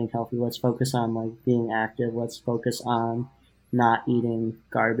on getting healthy. Let's focus on like being active. Let's focus on not eating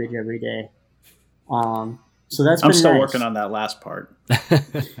garbage every day. So that's I'm been still nice. working on that last part.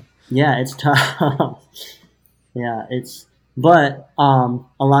 Yeah, it's tough. Yeah, but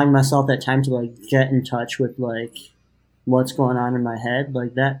allowing myself that time to like get in touch with like what's going on in my head,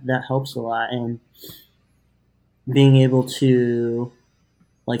 like that helps a lot. And being able to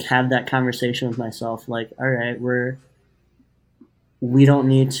like have that conversation with myself, like, all right, we don't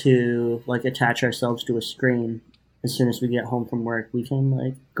need to like attach ourselves to a screen as soon as we get home from work. We can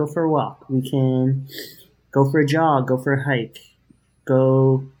like go for a walk. We can go for a jog, go for a hike,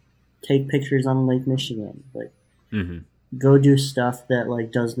 go take pictures on Lake Michigan, like go do stuff that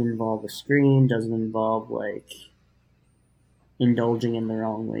like doesn't involve a screen, doesn't involve like indulging in the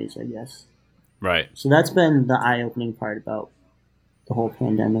wrong ways, I guess. Right. So that's been the eye-opening part about the whole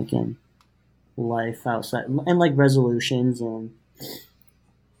pandemic and life outside, and like resolutions and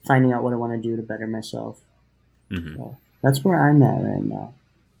finding out what I want to do to better myself. So that's where I'm at right now.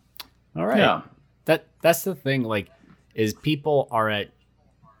 All right. Yeah. That's the thing, like, is people are at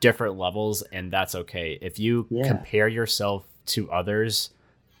different levels, and that's okay. If you compare yourself to others,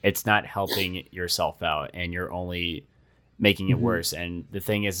 it's not helping yourself out, and you're only making it worse. And the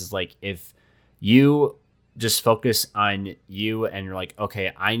thing is like, if you just focus on you and you're like,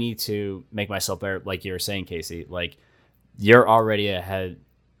 okay, I need to make myself better, like you were saying, Casey, like you're already ahead,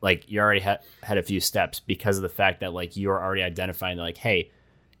 like you already had a few steps because of the fact that like you're already identifying like, hey,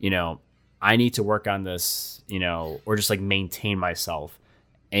 you know, I need to work on this, you know, or just like maintain myself.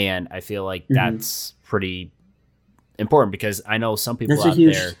 And I feel like that's pretty important, because I know some people out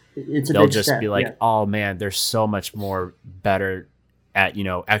there, they'll just be like, oh man, they're so much more better at, you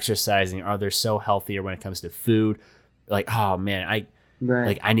know, exercising, or they're so healthier when it comes to food. Like, oh man,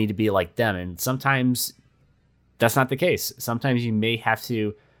 I need to be like them. And sometimes that's not the case. Sometimes you may have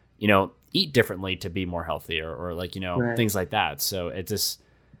to, you know, eat differently to be more healthy, or like, you know, things like that. So it just,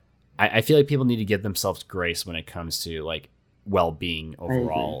 I feel like people need to give themselves grace when it comes to like well-being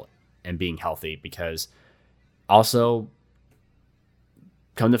overall and being healthy, because also,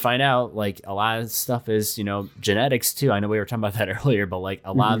 come to find out, like a lot of stuff is, you know, genetics too. I know we were talking about that earlier, but like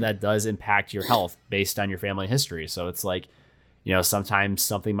a lot of that does impact your health based on your family history. So it's like, you know, sometimes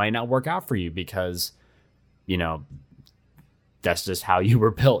something might not work out for you because, you know, that's just how you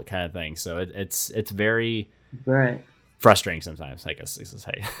were built, kind of thing. So it's very frustrating sometimes, I guess to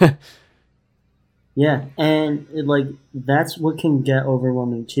say. Yeah, and like that's what can get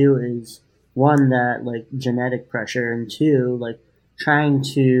overwhelming too, is one, that like genetic pressure, and two, like trying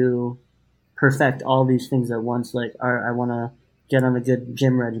to perfect all these things at once. Like, I want to get on a good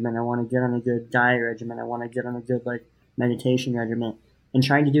gym regimen, I want to get on a good diet regimen, I want to get on a good like meditation regimen, and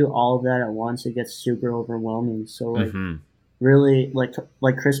trying to do all of that at once, it gets super overwhelming. So like really,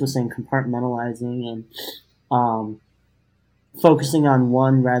 like Chris was saying, compartmentalizing and focusing on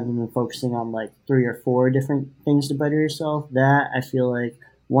one rather than focusing on like 3 or 4 different things to better yourself. That, I feel like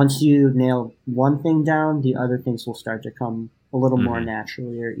once you nail one thing down, the other things will start to come a little more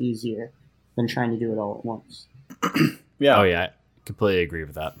naturally or easier than trying to do it all at once. Yeah. Oh yeah, I completely agree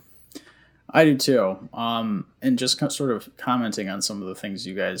with that. I do too. And just sort of commenting on some of the things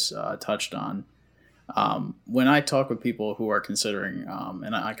you guys touched on. When I talk with people who are considering,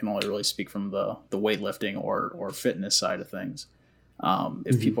 and I can only really speak from the weightlifting or fitness side of things.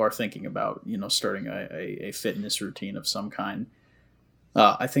 If people are thinking about, you know, starting a fitness routine of some kind,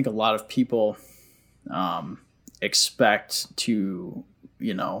 I think a lot of people expect to,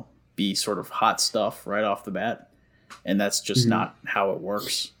 you know, be sort of hot stuff right off the bat. And that's just not how it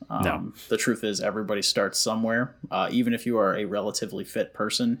works. No. The truth is, everybody starts somewhere. Even if you are a relatively fit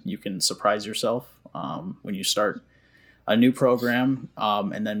person, you can surprise yourself when you start a new program.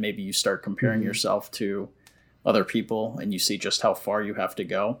 And then maybe you start comparing yourself to other people and you see just how far you have to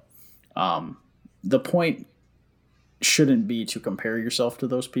go. The point shouldn't be to compare yourself to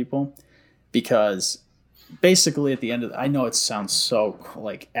those people, because basically at the end of I know it sounds so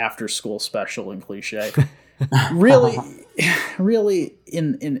like after school special and cliche. really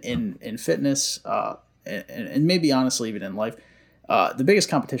in fitness and maybe honestly even in life, the biggest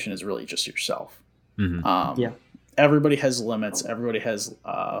competition is really just yourself. Everybody has limits, everybody has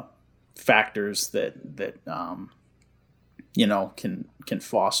factors that you know, can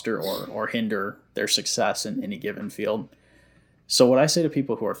foster or hinder their success in any given field. So what I say to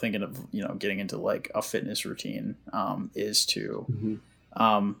people who are thinking of, you know, getting into like a fitness routine is to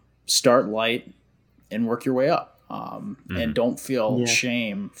start light and work your way up. And don't feel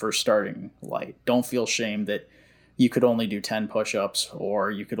shame for starting light. Don't feel shame that you could only do 10 push-ups,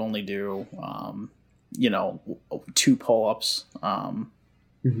 or you could only do, you know, 2 pull-ups,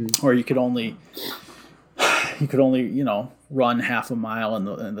 or you could only, you know, run half a mile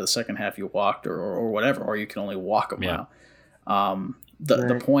and the second half you walked, or whatever, or you can only walk a mile.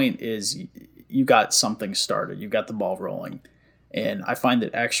 The point is you got something started, you got the ball rolling. And I find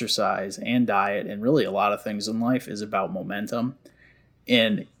that exercise and diet and really a lot of things in life is about momentum.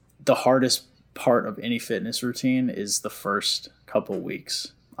 And the hardest part of any fitness routine is the first couple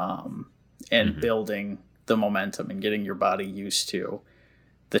weeks, and building the momentum and getting your body used to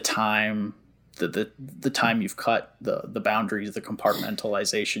the time, the time you've cut, the boundaries, the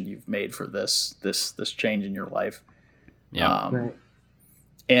compartmentalization you've made for this change in your life.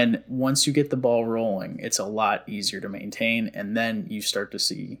 And once you get the ball rolling, it's a lot easier to maintain, and then you start to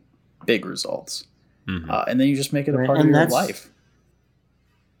see big results. And then you just make it a part of your life.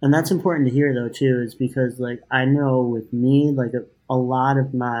 And that's important to hear, though, too, is because, like, I know with me, like, a lot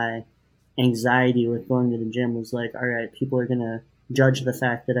of my anxiety with going to the gym was like, all right, people are going to judge the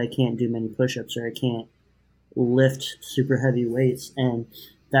fact that I can't do many push-ups or I can't lift super heavy weights. And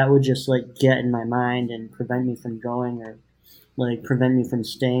that would just, like, get in my mind and prevent me from going, or like prevent me from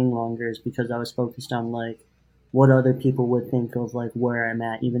staying longer is because I was focused on like what other people would think of like where I'm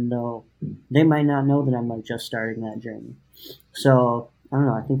at, even though they might not know that I'm like just starting that journey. So I don't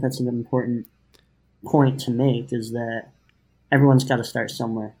know. I think that's an important point to make, is that everyone's got to start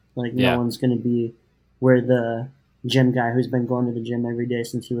somewhere. Like no one's going to be where the gym guy who's been going to the gym every day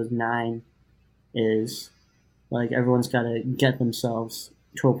since he was 9 is. Like everyone's got to get themselves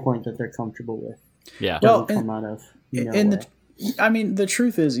to a point that they're comfortable with. Yeah. Well, come out of nowhere. The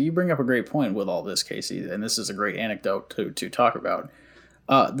truth is, you bring up a great point with all this, Casey, and this is a great anecdote to talk about.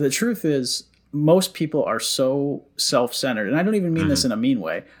 The truth is, most people are so self-centered, and I don't even mean this in a mean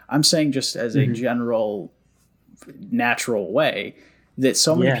way. I'm saying just as a general, natural way, that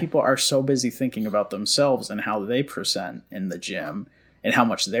so many people are so busy thinking about themselves and how they present in the gym and how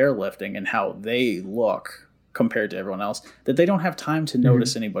much they're lifting and how they look compared to everyone else, that they don't have time to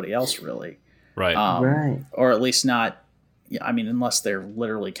notice anybody else, really. Right. Right. Or at least not, I mean, unless they're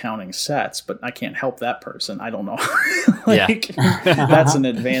literally counting sets, but I can't help that person. I don't know. That's an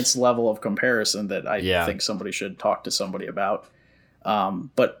advanced level of comparison that I think somebody should talk to somebody about.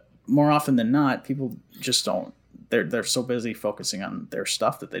 But more often than not, people just don't. They're so busy focusing on their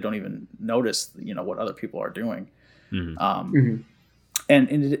stuff that they don't even notice, what other people are doing. And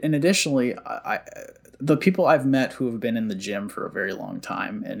additionally, the people I've met who have been in the gym for a very long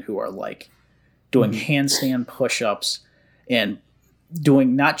time and who are like doing handstand push-ups and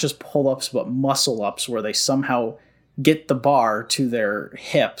doing not just pull-ups but muscle-ups where they somehow get the bar to their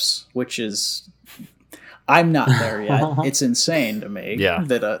hips, which is, I'm not there yet. It's insane to me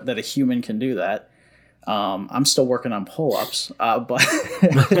that a human can do that. I'm still working on pull-ups, but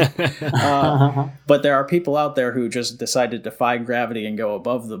there are people out there who just decide to defy gravity and go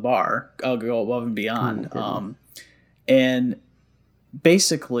above the bar, go above and beyond. And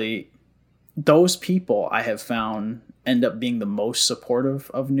basically, those people I have found end up being the most supportive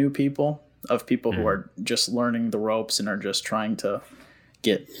of new people, of people who are just learning the ropes and are just trying to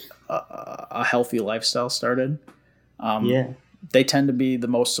get a healthy lifestyle started. They tend to be the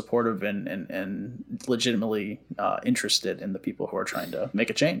most supportive and legitimately interested in the people who are trying to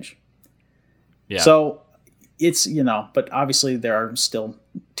make a change. Yeah. So it's, but obviously there are still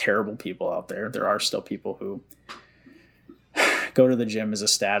terrible people out there. There are still people who go to the gym as a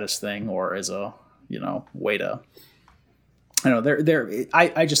status thing or as a, way to, I don't know.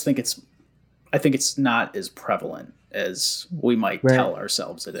 I just think I think it's not as prevalent as we might tell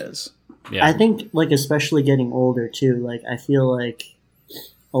ourselves it is. Yeah. I think, like, especially getting older, too, like, I feel like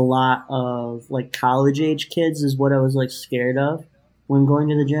a lot of, like, college-age kids is what I was, like, scared of. When going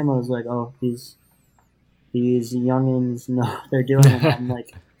to the gym, I was like, oh, these youngins know what they're doing. And I'm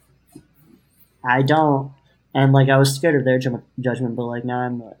like, I don't. And, like, I was scared of their judgment, but, like, now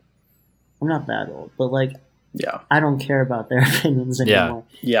I'm like, I'm not that old. But, like, I don't care about their opinions anymore.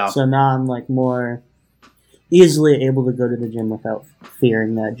 Yeah. So now I'm, like, more easily able to go to the gym without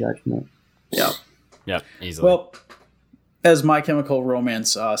fearing that judgment. Yeah, easily. Well, as My Chemical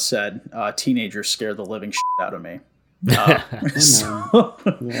Romance said, teenagers scare the living shit out of me. That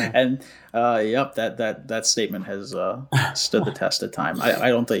statement has stood the test of time. I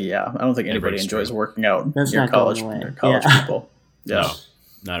don't think anybody enjoys working out near college people. Yeah, no,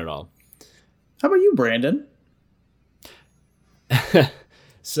 not at all. How about you, Brandon?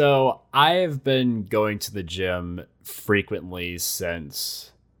 So I've been going to the gym frequently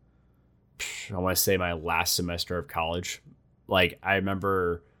since, I want to say, my last semester of college. Like, I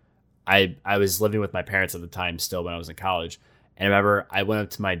remember I was living with my parents at the time still when I was in college. And I remember I went up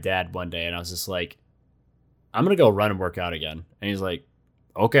to my dad one day and I was just like, I'm going to go run and work out again. And he's like,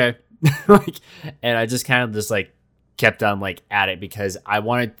 okay. And I just kind of just like kept on like at it because I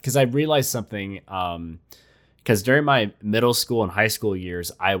realized something, because during my middle school and high school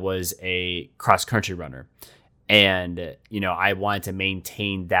years, I was a cross-country runner. And, I wanted to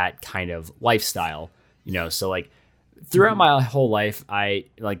maintain that kind of lifestyle, so like throughout my whole life, I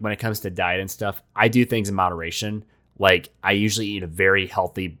like when it comes to diet and stuff, I do things in moderation. Like I usually eat a very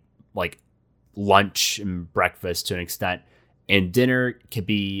healthy, like lunch and breakfast to an extent, and dinner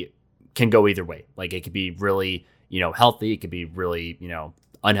can go either way. Like it could be really, healthy. It could be really,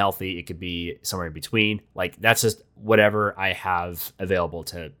 unhealthy. It could be somewhere in between. Like that's just whatever I have available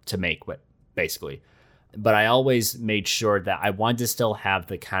to make, basically. But I always made sure that I wanted to still have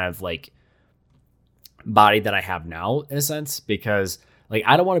the kind of like body that I have now, in a sense, because like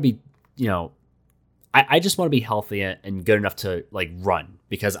I don't want to be, I just want to be healthy and good enough to like run,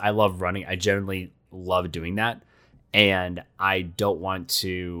 because I love running. I generally love doing that, and I don't want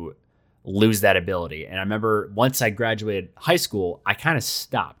to lose that ability. And I remember once I graduated high school, I kind of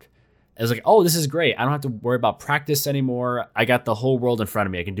stopped I was like, oh, this is great. I don't have to worry about practice anymore. I got the whole world in front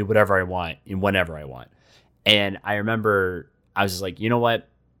of me. I can do whatever I want and whenever I want. And I remember I was just like, you know what?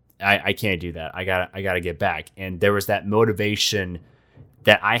 I can't do that. I gotta get back. And there was that motivation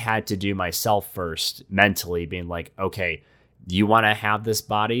that I had to do myself first, mentally, being like, okay, you want to have this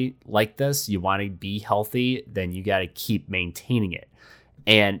body like this, you want to be healthy, then you got to keep maintaining it.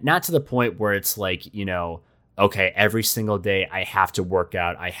 And not to the point where it's like, you know, okay, every single day I have to work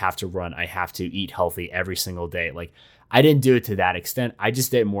out, I have to run, I have to eat healthy every single day. Like, I didn't do it to that extent. I just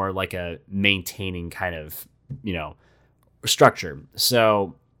did more like a maintaining kind of, you know, structure.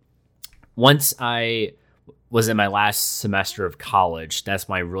 So once I was in my last semester of college, that's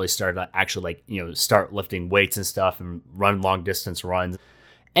when I really started to actually, like, you know, start lifting weights and stuff and run long distance runs.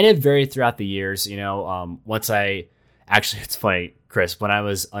 And it varied throughout the years, you know. Once I actually, it's funny, Chris, when I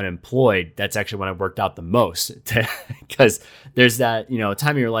was unemployed, that's actually when I worked out the most, because there's that, you know,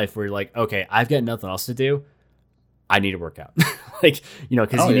 time of your life where you're like, okay, I've got nothing else to do. I need to work out. Like, you know,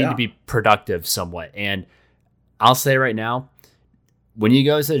 because you need to be productive somewhat. And I'll say right now, when you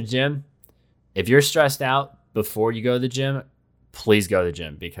go to the gym, if you're stressed out before you go to the gym, please go to the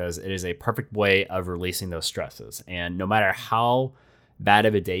gym, because it is a perfect way of releasing those stresses. And no matter how bad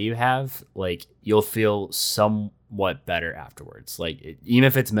of a day you have, like, you'll feel somewhat better afterwards. Like, even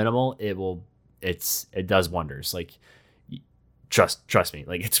if it's minimal, it does wonders. Like, trust me,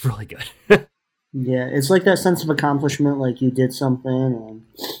 like, it's really good. Yeah, it's like that sense of accomplishment, like you did something and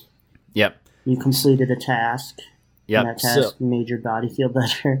yep, you completed a task. Yep. And that task made your body feel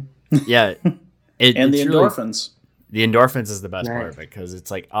better. Yeah. And the endorphins. The endorphins is the best part of it, because it's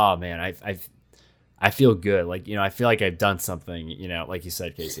like, oh man, I feel good. Like, you know, I feel like I've done something, you know, like you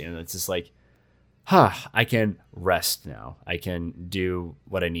said, Casey, and it's just like, I can rest now. I can do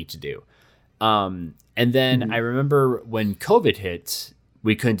what I need to do. And then I remember when COVID hit,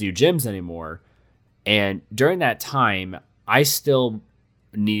 we couldn't do gyms anymore. And during that time, I still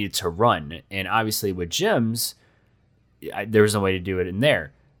needed to run. And obviously with gyms, there was no way to do it in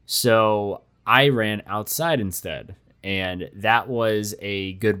there. So I ran outside instead. And that was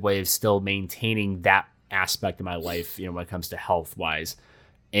a good way of still maintaining that aspect of my life, you know, when it comes to health wise.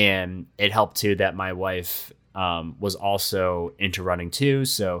 And it helped too that my wife was also into running too.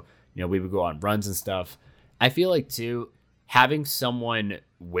 So, you know, we would go on runs and stuff. I feel like too, having someone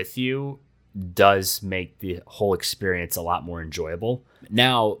with you does make the whole experience a lot more enjoyable.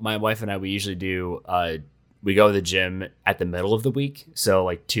 Now, my wife and I, we usually do, we go to the gym at the middle of the week. So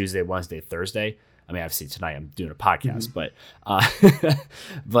like Tuesday, Wednesday, Thursday. I mean, obviously tonight I'm doing a podcast,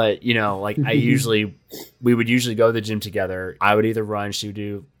 but you know, like we would usually go to the gym together. I would either run, she would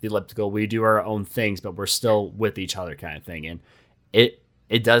do the elliptical. We do our own things, but we're still with each other kind of thing. And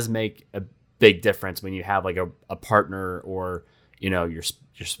it does make a big difference when you have like a partner, or, you know, your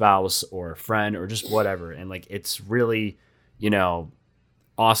spouse or a friend or just whatever. And like, it's really, you know,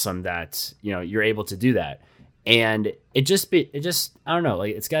 awesome that, you know, you're able to do that. And it just, I don't know,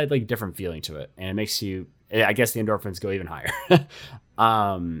 like, it's got like a different feeling to it, and it makes you, I guess the endorphins go even higher.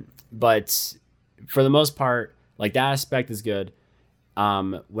 But for the most part, like, that aspect is good.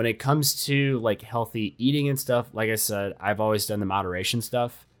 When it comes to like healthy eating and stuff, like I said, I've always done the moderation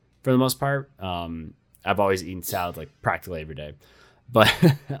stuff for the most part. I've always eaten salad like practically every day, but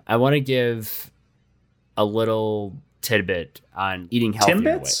I want to give a little tidbit on eating healthy.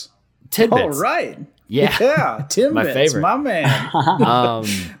 Tidbits? Tidbits. Oh, right. Yeah. Yeah. Tidbits. My favorite. My man.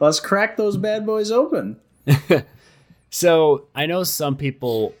 Let's crack those bad boys open. So I know some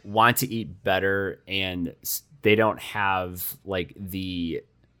people want to eat better and they don't have like the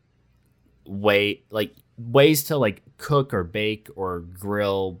ways to like cook or bake or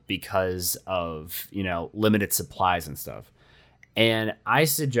grill because of, you know, limited supplies and stuff. And I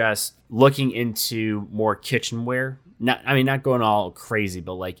suggest looking into more kitchenware. Not going all crazy,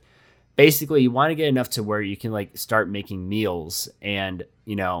 but like, basically you want to get enough to where you can like start making meals. And,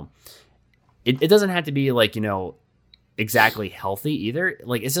 you know, it doesn't have to be like, you know, exactly healthy either.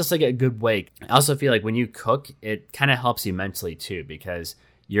 Like, it's just like a good way. I also feel like when you cook, it kind of helps you mentally too, because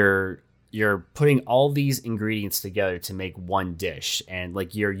you're putting all these ingredients together to make one dish, and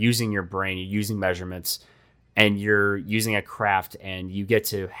like, you're using your brain, you're using measurements, and you're using a craft, and you get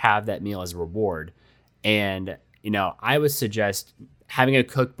to have that meal as a reward. And, you know, I would suggest having a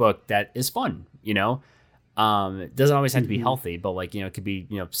cookbook that is fun, you know. It doesn't always have to be healthy, but like, you know, it could be,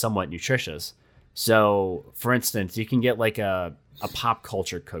 you know, somewhat nutritious. So for instance, you can get like a pop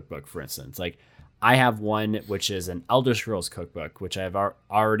culture cookbook, for instance. Like, I have one, which is an Elder Scrolls cookbook, which I've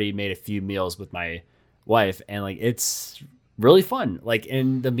already made a few meals with my wife, and like, it's really fun. Like,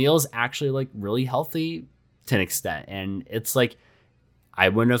 and the meal's actually like really healthy to an extent. And it's like, I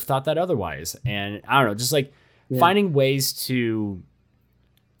wouldn't have thought that otherwise. And I don't know, just like finding ways to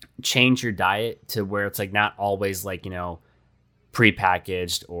change your diet to where it's like not always like, you know,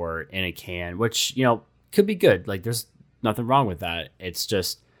 prepackaged or in a can, which, you know, could be good. Like there's nothing wrong with that. It's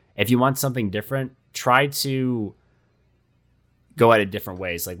just, if you want something different, try to go at it different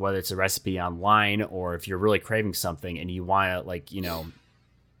ways. Like whether it's a recipe online or if you're really craving something and you want to like, you know,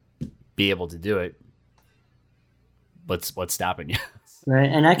 be able to do it, what's stopping you? Right.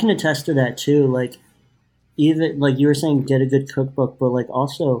 And I can attest to that too. Like even like you were saying, get a good cookbook, but like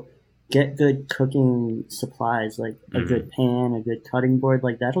also get good cooking supplies, like a good pan, a good cutting board.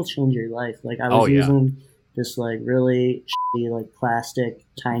 Like that'll change your life. Like I was using this like really shitty, like plastic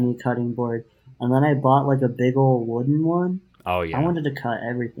tiny cutting board, and then I bought like a big old wooden one. Oh yeah. I wanted to cut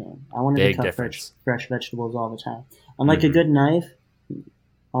everything. I wanted to cut fresh vegetables all the time. And like a good knife,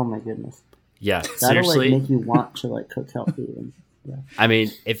 oh my goodness. Yeah, that'll seriously. like make you want to like cook healthy. And, yeah. I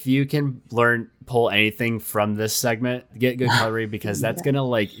mean, if you can pull anything from this segment, get good cutlery because that's gonna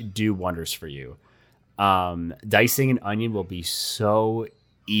like do wonders for you. Dicing an onion will be so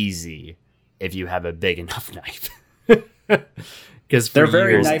easy if you have a big enough knife. Because they're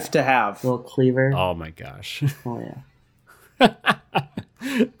very nice to have. Little cleaver. Oh my gosh. Oh yeah.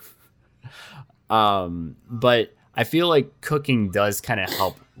 But I feel like cooking does kind of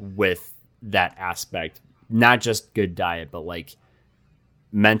help with that aspect, not just good diet, but like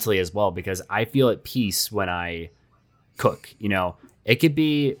mentally as well, because I feel at peace when I cook. You know, it could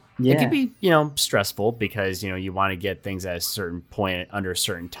be, you know, stressful because, you know, you want to get things at a certain point under a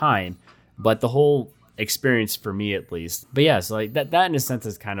certain time, but the whole experience for me at least, but yeah, so like that in a sense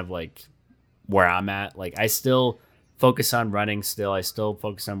is kind of like where I'm at. Like I still focus on running still. I still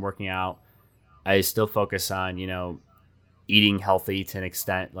focus on working out. I still focus on, you know, eating healthy to an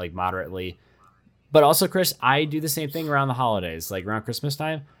extent, like moderately. But also, Chris, I do the same thing around the holidays. Like around Christmas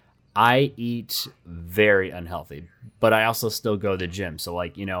time, I eat very unhealthy, but I also still go to the gym. So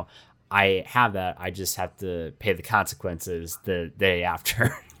like, you know, I have that. I just have to pay the consequences the day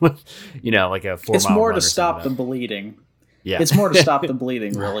after, you know, like a 4 mile It's more run to stop the bleeding. Yeah. It's more to stop the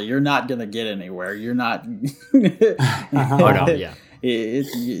bleeding, really. You're not going to get anywhere. You're not. Oh, no,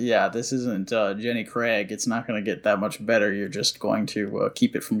 yeah. This isn't Jenny Craig. It's not going to get that much better. You're just going to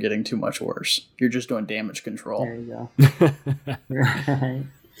keep it from getting too much worse. You're just doing damage control. There you go. Right.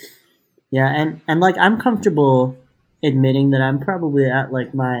 Yeah, and like I'm comfortable admitting that I'm probably at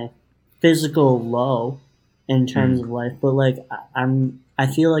like my physical low in terms of life, but like I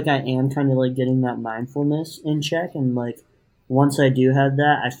feel like I am kind of like getting that mindfulness in check, and like once I do have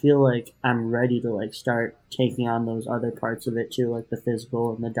that, I feel like I'm ready to like start taking on those other parts of it too, like the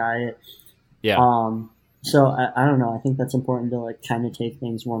physical and the diet. Yeah. So I don't know. I think that's important to like kind of take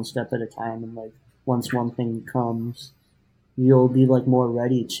things one step at a time, and like once one thing comes, you'll be like more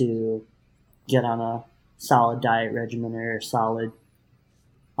ready to get on a solid diet regimen or a solid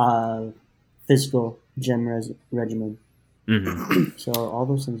physical gym regimen. Mm-hmm. So all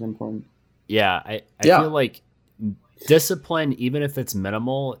those things are important. Yeah, I feel like discipline, even if it's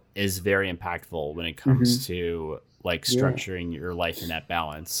minimal, is very impactful when it comes to like structuring your life in that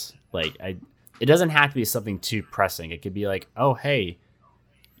balance. Like it doesn't have to be something too pressing. It could be like, oh, hey,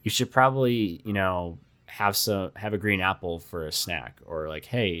 you should probably, you know, have a green apple for a snack, or like,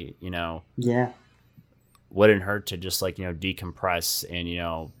 hey, you know, wouldn't hurt to just like, you know, decompress and, you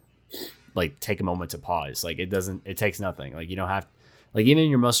know, like take a moment to pause. Like it takes nothing. Like you don't have, like even in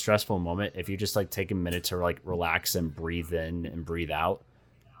your most stressful moment, if you just like take a minute to like relax and breathe in and breathe out,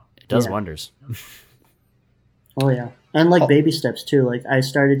 it does wonders. Oh yeah. And like baby steps too. Like I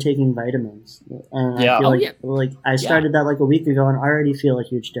started taking vitamins, and I feel like I started that like a week ago and I already feel a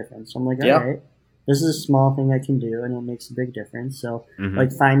huge difference. I'm like, all right, this is a small thing I can do and it makes a big difference. So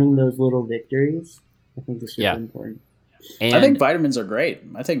like finding those little victories, I think is super important. And I think vitamins are great.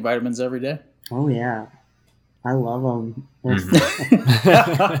 I take vitamins every day. Oh yeah, I love them.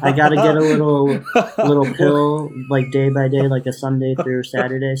 I gotta get a little pill like day by day, like a Sunday through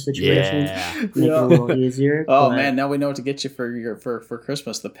Saturday situation. Make it a little easier. Man, now we know what to get you for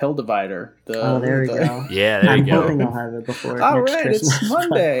Christmas. The pill divider. There we go. Yeah, there you go. I'm hoping I'll have it before. All next right, Christmas. it's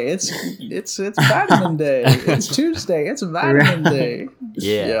Monday. It's vitamin day. It's Tuesday. It's vitamin day.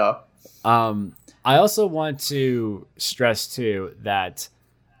 Yeah. I also want to stress too that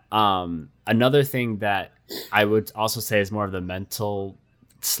another thing that I would also say is more of the mental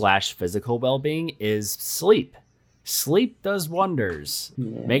 / physical well-being is sleep. Sleep does wonders.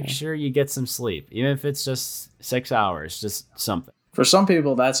 Yeah. Make sure you get some sleep, even if it's just 6 hours, just something. For some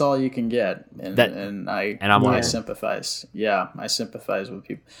people, that's all you can get, and I sympathize. Yeah, I sympathize with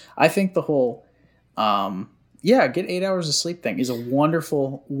people. I think the whole yeah, get 8 hours of sleep thing is a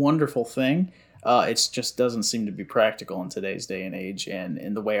wonderful, wonderful thing. It just doesn't seem to be practical in today's day and age, and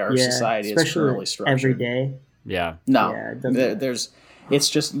in the way our society is currently structured. Every day. Yeah. No, Yeah, it's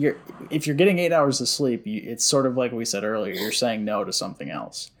just if you're getting 8 hours of sleep, it's sort of like we said earlier. You're saying no to something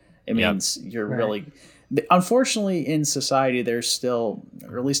else. It means you're really. Unfortunately, in society, there's still,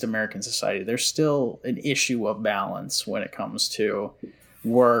 or at least American society, there's still an issue of balance when it comes to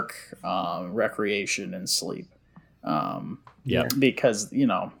work, recreation, and sleep. Because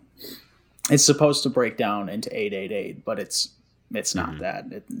it's supposed to break down into 888, but it's not that.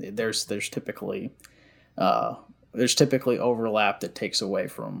 There's typically overlap that takes away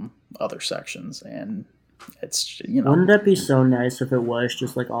from other sections, and it's Wouldn't that be so nice if it was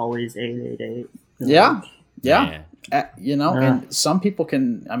just like always 888? Yeah. And some people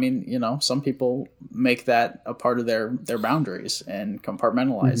can. I mean, some people make that a part of their boundaries and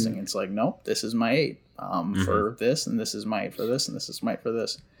compartmentalizing. It's like, nope, this is my 8 for this, and this is my 8 for this, and this is my 8 for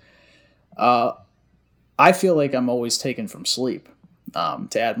this. I feel like I'm always taken from sleep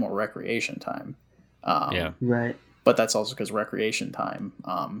to add more recreation time. Right. But that's also because recreation time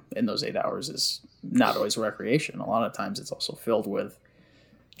in those 8 hours is not always recreation. A lot of times it's also filled with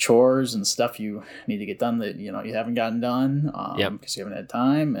chores and stuff you need to get done that you haven't gotten done because you haven't had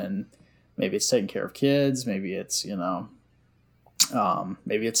time, and maybe it's taking care of kids, maybe it's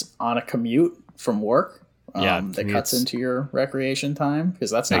maybe it's on a commute from work that cuts into your recreation time,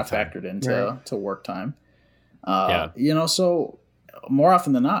 because that's not factored into to work time. So more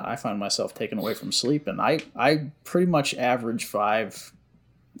often than not, I find myself taken away from sleep, and I pretty much average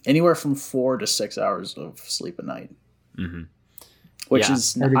anywhere from 4 to 6 hours of sleep a night. Which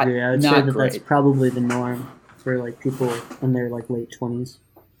is I'd agree. I would not say that great. That's probably the norm for like people in their like late 20s.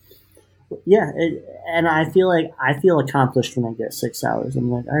 Yeah, and I feel accomplished when I get 6 hours.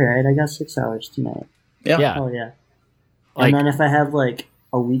 I'm like, all right, I got 6 hours tonight. Yeah. Oh yeah. And then if I have like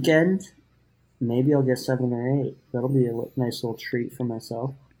a weekend, maybe I'll get 7 or 8. That'll be a nice little treat for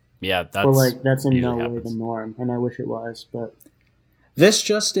myself. Yeah, that's in no way the norm, and I wish it was. But this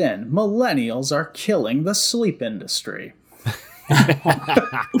just in: millennials are killing the sleep industry.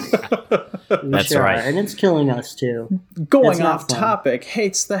 That's right. And it's killing us too. Going off topic,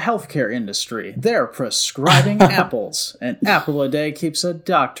 hates the healthcare industry. They're prescribing apples. An apple a day keeps a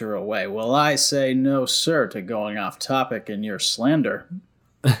doctor away. Well, I say no, sir, to going off topic and your slander.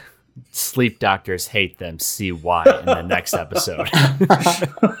 Sleep doctors hate them. See why in the next episode.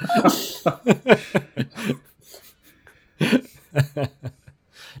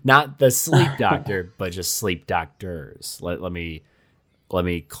 Not the sleep doctor, but just sleep doctors. Let me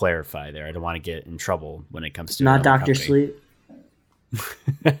clarify there. I don't want to get in trouble when it comes to not Dr. Sleep.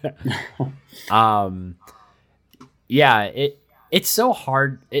 It's so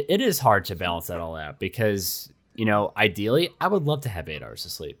hard. It is hard to balance that all out because, ideally I would love to have 8 hours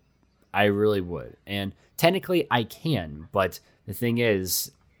of sleep. I really would. And technically I can, but the thing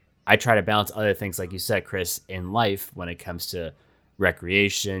is I try to balance other things, like you said, Chris, in life when it comes to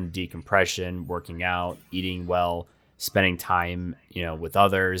recreation, decompression, working out, eating well, spending time, with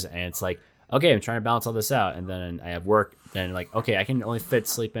others. And it's like, okay, I'm trying to balance all this out. And then I have work. Then like, okay, I can only fit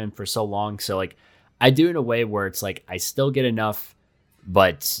sleep in for so long. So like I do it in a way where it's like, I still get enough,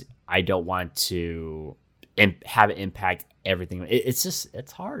 but I don't want to have it impact everything.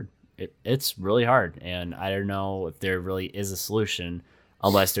 It's hard. It's really hard. And I don't know if there really is a solution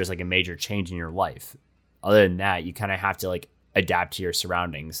unless there's like a major change in your life. Other than that, you kind of have to like adapt to your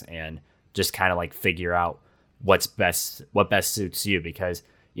surroundings and just kind of like figure out what best suits you, because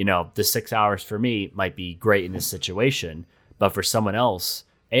the 6 hours for me might be great in this situation, but for someone else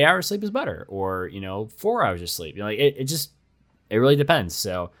 8 hours sleep is better, or 4 hours of sleep. It really depends.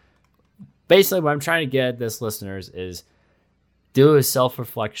 So basically what I'm trying to get at this, listeners, is do a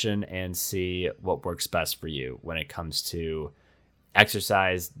self-reflection and see what works best for you when it comes to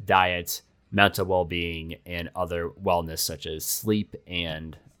exercise, diet, mental well-being, and other wellness such as sleep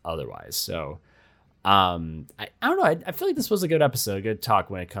and otherwise. So I don't know. I feel like this was a good episode, a good talk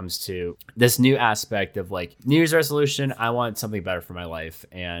when it comes to this new aspect of like New Year's resolution. I want something better for my life.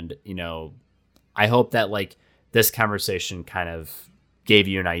 And, I hope that like this conversation kind of gave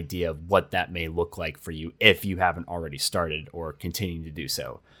you an idea of what that may look like for you if you haven't already started or continue to do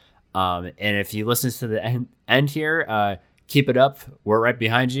so. And if you listen to the end here, keep it up. We're right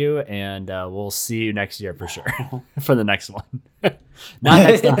behind you, and we'll see you next year for sure for the next one. Not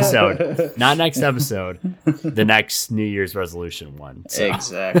next episode. Not next episode. The next New Year's resolution one. So,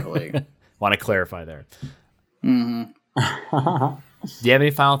 exactly. Want to clarify there. Mm-hmm. Do you have any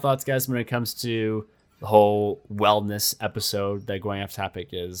final thoughts, guys, when it comes to the whole wellness episode that Going Off Topic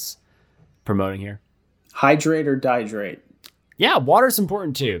is promoting here? Hydrate or dihydrate? Yeah, water's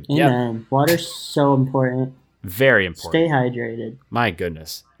important too. Yeah, Amen. Water's so important. very important. Stay hydrated. My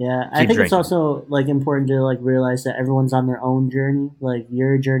goodness. Yeah, I Keep think it's drinking. also like important to like realize that everyone's on their own journey. Like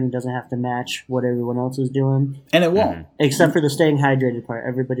your journey doesn't have to match what everyone else is doing, And it won't. except for the staying hydrated part.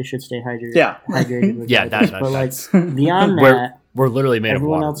 Everybody should stay hydrated. Yeah. hydrated. Yeah, regardless. that- but like that's- beyond We're that, we're literally made of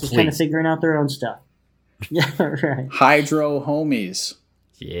everyone water. else is kind of Please. figuring out their own stuff. Yeah, right. Hydro homies.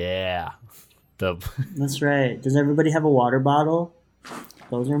 Yeah. The That's right. Does everybody have a water bottle?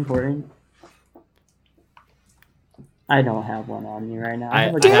 Those are important. I don't have one on me right now. I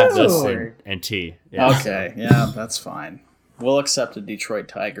have a I have this gourd. and tea. Yeah. Okay, yeah, that's fine. We'll accept a Detroit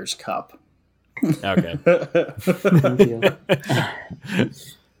Tigers cup. Okay. Thank you.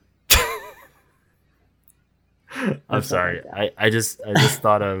 I'm sorry. I just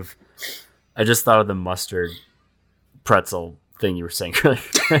thought of the mustard pretzel thing you were saying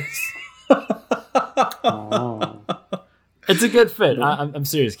earlier. Oh, It's a good fit. I'm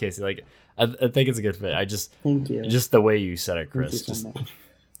serious, Casey. Like I think it's a good fit. thank you. Just the way you said it, Thank you Chris. so Just much.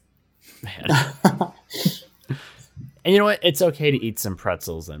 man. And you know what? It's okay to eat some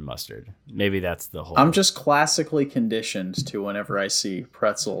pretzels and mustard. Maybe that's the whole. I'm just classically conditioned to whenever I see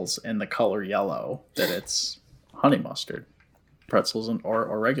pretzels in the color yellow that it's honey mustard. Pretzels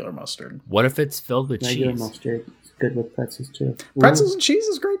or regular mustard. What if it's filled with Regular cheese? mustard is good with pretzels too. Ooh, Pretzels and cheese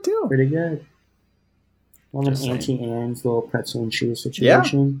is great too. pretty good. Love an Just saying. Auntie Anne's little pretzel and cheese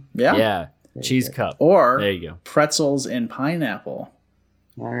situation. Yeah. Yeah, cheese good. cup. Or There you go. pretzels and pineapple.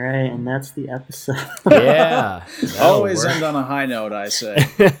 All right, and that's the episode. Yeah. that'll Always work. end on a high note, I say.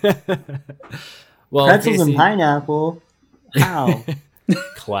 Well, Pretzels Casey, and pineapple. How?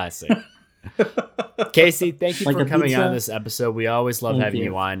 classic. Casey, thank you Like for a coming pizza? on this episode. We always love Thank having you.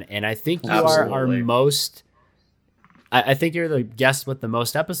 you on, and I think you are our Absolutely. most. I think you're the guest with the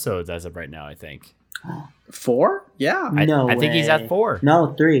most episodes as of right now. I think. 4? Yeah. No I think he's way. at 4.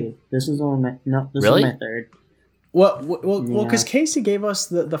 No, 3. This is only this Really? is my 3rd. Well, Yeah. because Casey gave us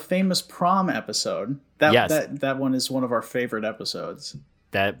the famous prom episode. Yes. That one is one of our favorite episodes.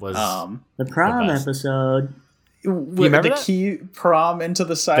 That was The prom best. episode. With remember the that? key prom into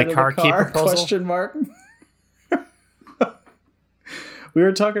the side The of car the key car? proposal? Question mark. We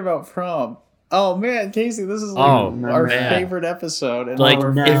were talking about prom. Oh man, Casey, this is like Oh, our man. favorite episode and Like, one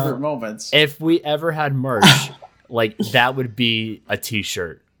of our if- favorite moments. if we ever had merch, like that would be a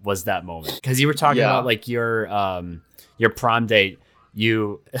T-shirt. Was that moment? Because you were talking Yeah. about like your prom date.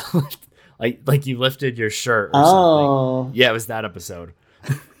 You like you lifted your shirt or something. Oh, Yeah, it was that episode.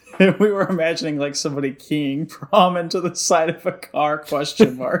 We were imagining like somebody keying prom into the side of a car?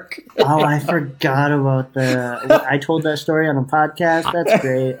 Question mark. oh, I forgot about that. I told that story on a podcast. That's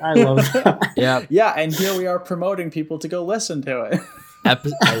great. I love that. Yeah, Yeah, and here we are promoting people to go listen to it. I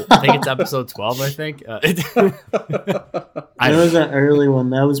think it's episode 12. I think. It was an early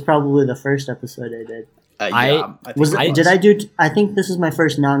one. That was probably the first episode I did. Yeah, I think Was it it, did I do? I think this is my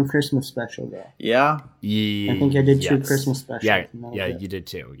first non-Christmas special though. Yeah. I think I did 2 Christmas specials. Yeah, and that was yeah, it. you did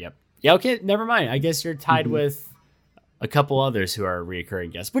too. Yep. Yeah. Okay. Never mind. I guess you're tied with a couple others who are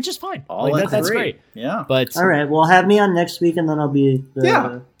recurring guests, which is fine. All Like, at that's 3. great. Yeah. But All right, well, have me on next week, and then I'll be the. Yeah.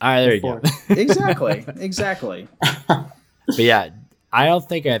 all right, there you go. fourth. Exactly. Exactly. But yeah, I don't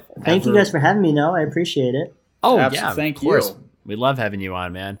think I've. Thank you ever- guys for having me. No, I appreciate it. Oh Absolutely. yeah, Thank of course. you. We love having you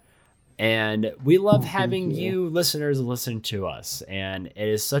on, man. And we love having you listeners listen to us. And it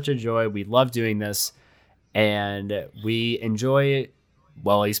is such a joy. We love doing this. And we enjoy,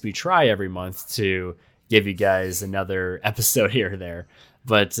 well, at least we try every month to give you guys another episode here or there.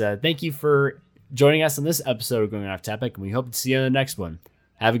 But thank you for joining us on this episode of Going Off Topic. And we hope to see you on the next one.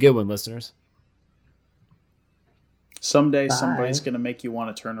 Have a good one, listeners. Someday Bye. somebody's going to make you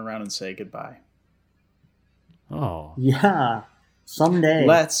want to turn around and say goodbye. Oh. Yeah, someday.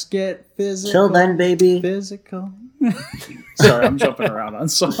 Let's get physical. Till then, baby. Physical. Sorry, I'm jumping around on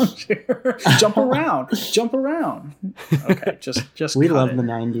songs here. Jump around. Jump around. Okay, just We cut love it. the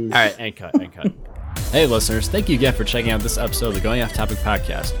 '90s. All right, and cut. Hey, listeners, thank you again for checking out this episode of the Going Off Topic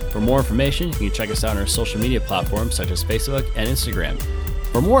podcast. For more information, you can check us out on our social media platforms such as Facebook and Instagram.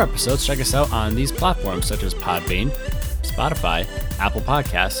 For more episodes, check us out on these platforms such as Podbean, Spotify, Apple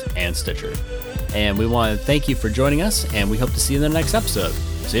Podcasts, and Stitcher. And we want to thank you for joining us, and we hope to see you in the next episode.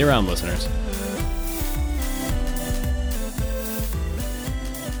 See you around, listeners.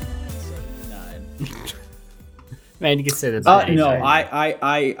 Man, you can say that. No,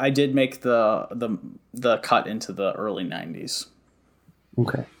 I did make the cut into the early 90s.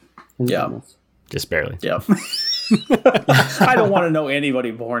 Okay. Thank Yeah. goodness. Just barely. Yep. I don't want to know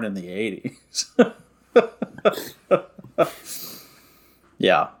anybody born in the 80s.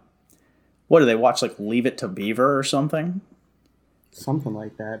 Yeah. What do they watch? Like Leave It to Beaver or something? Something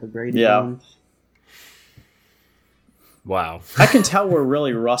like that. The Brady Yeah. Bunch. Wow. I can tell we're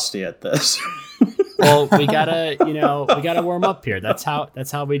really rusty at this. Well, we gotta warm up here. That's how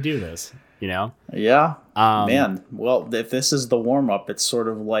we do this. Yeah, Um, man. Well, if this is the warm up, it's sort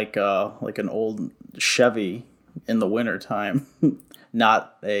of like an old Chevy in the wintertime,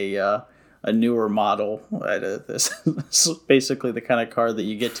 not a newer model. This is basically the kind of car that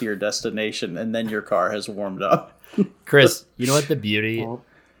you get to your destination and then your car has warmed up. Chris, you know what the beauty Well,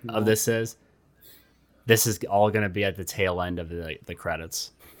 of this is? This is all going to be at the tail end of the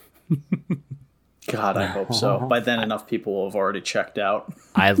credits. God, I hope so. By then, enough people will have already checked out.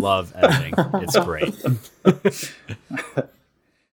 I love editing. It's great.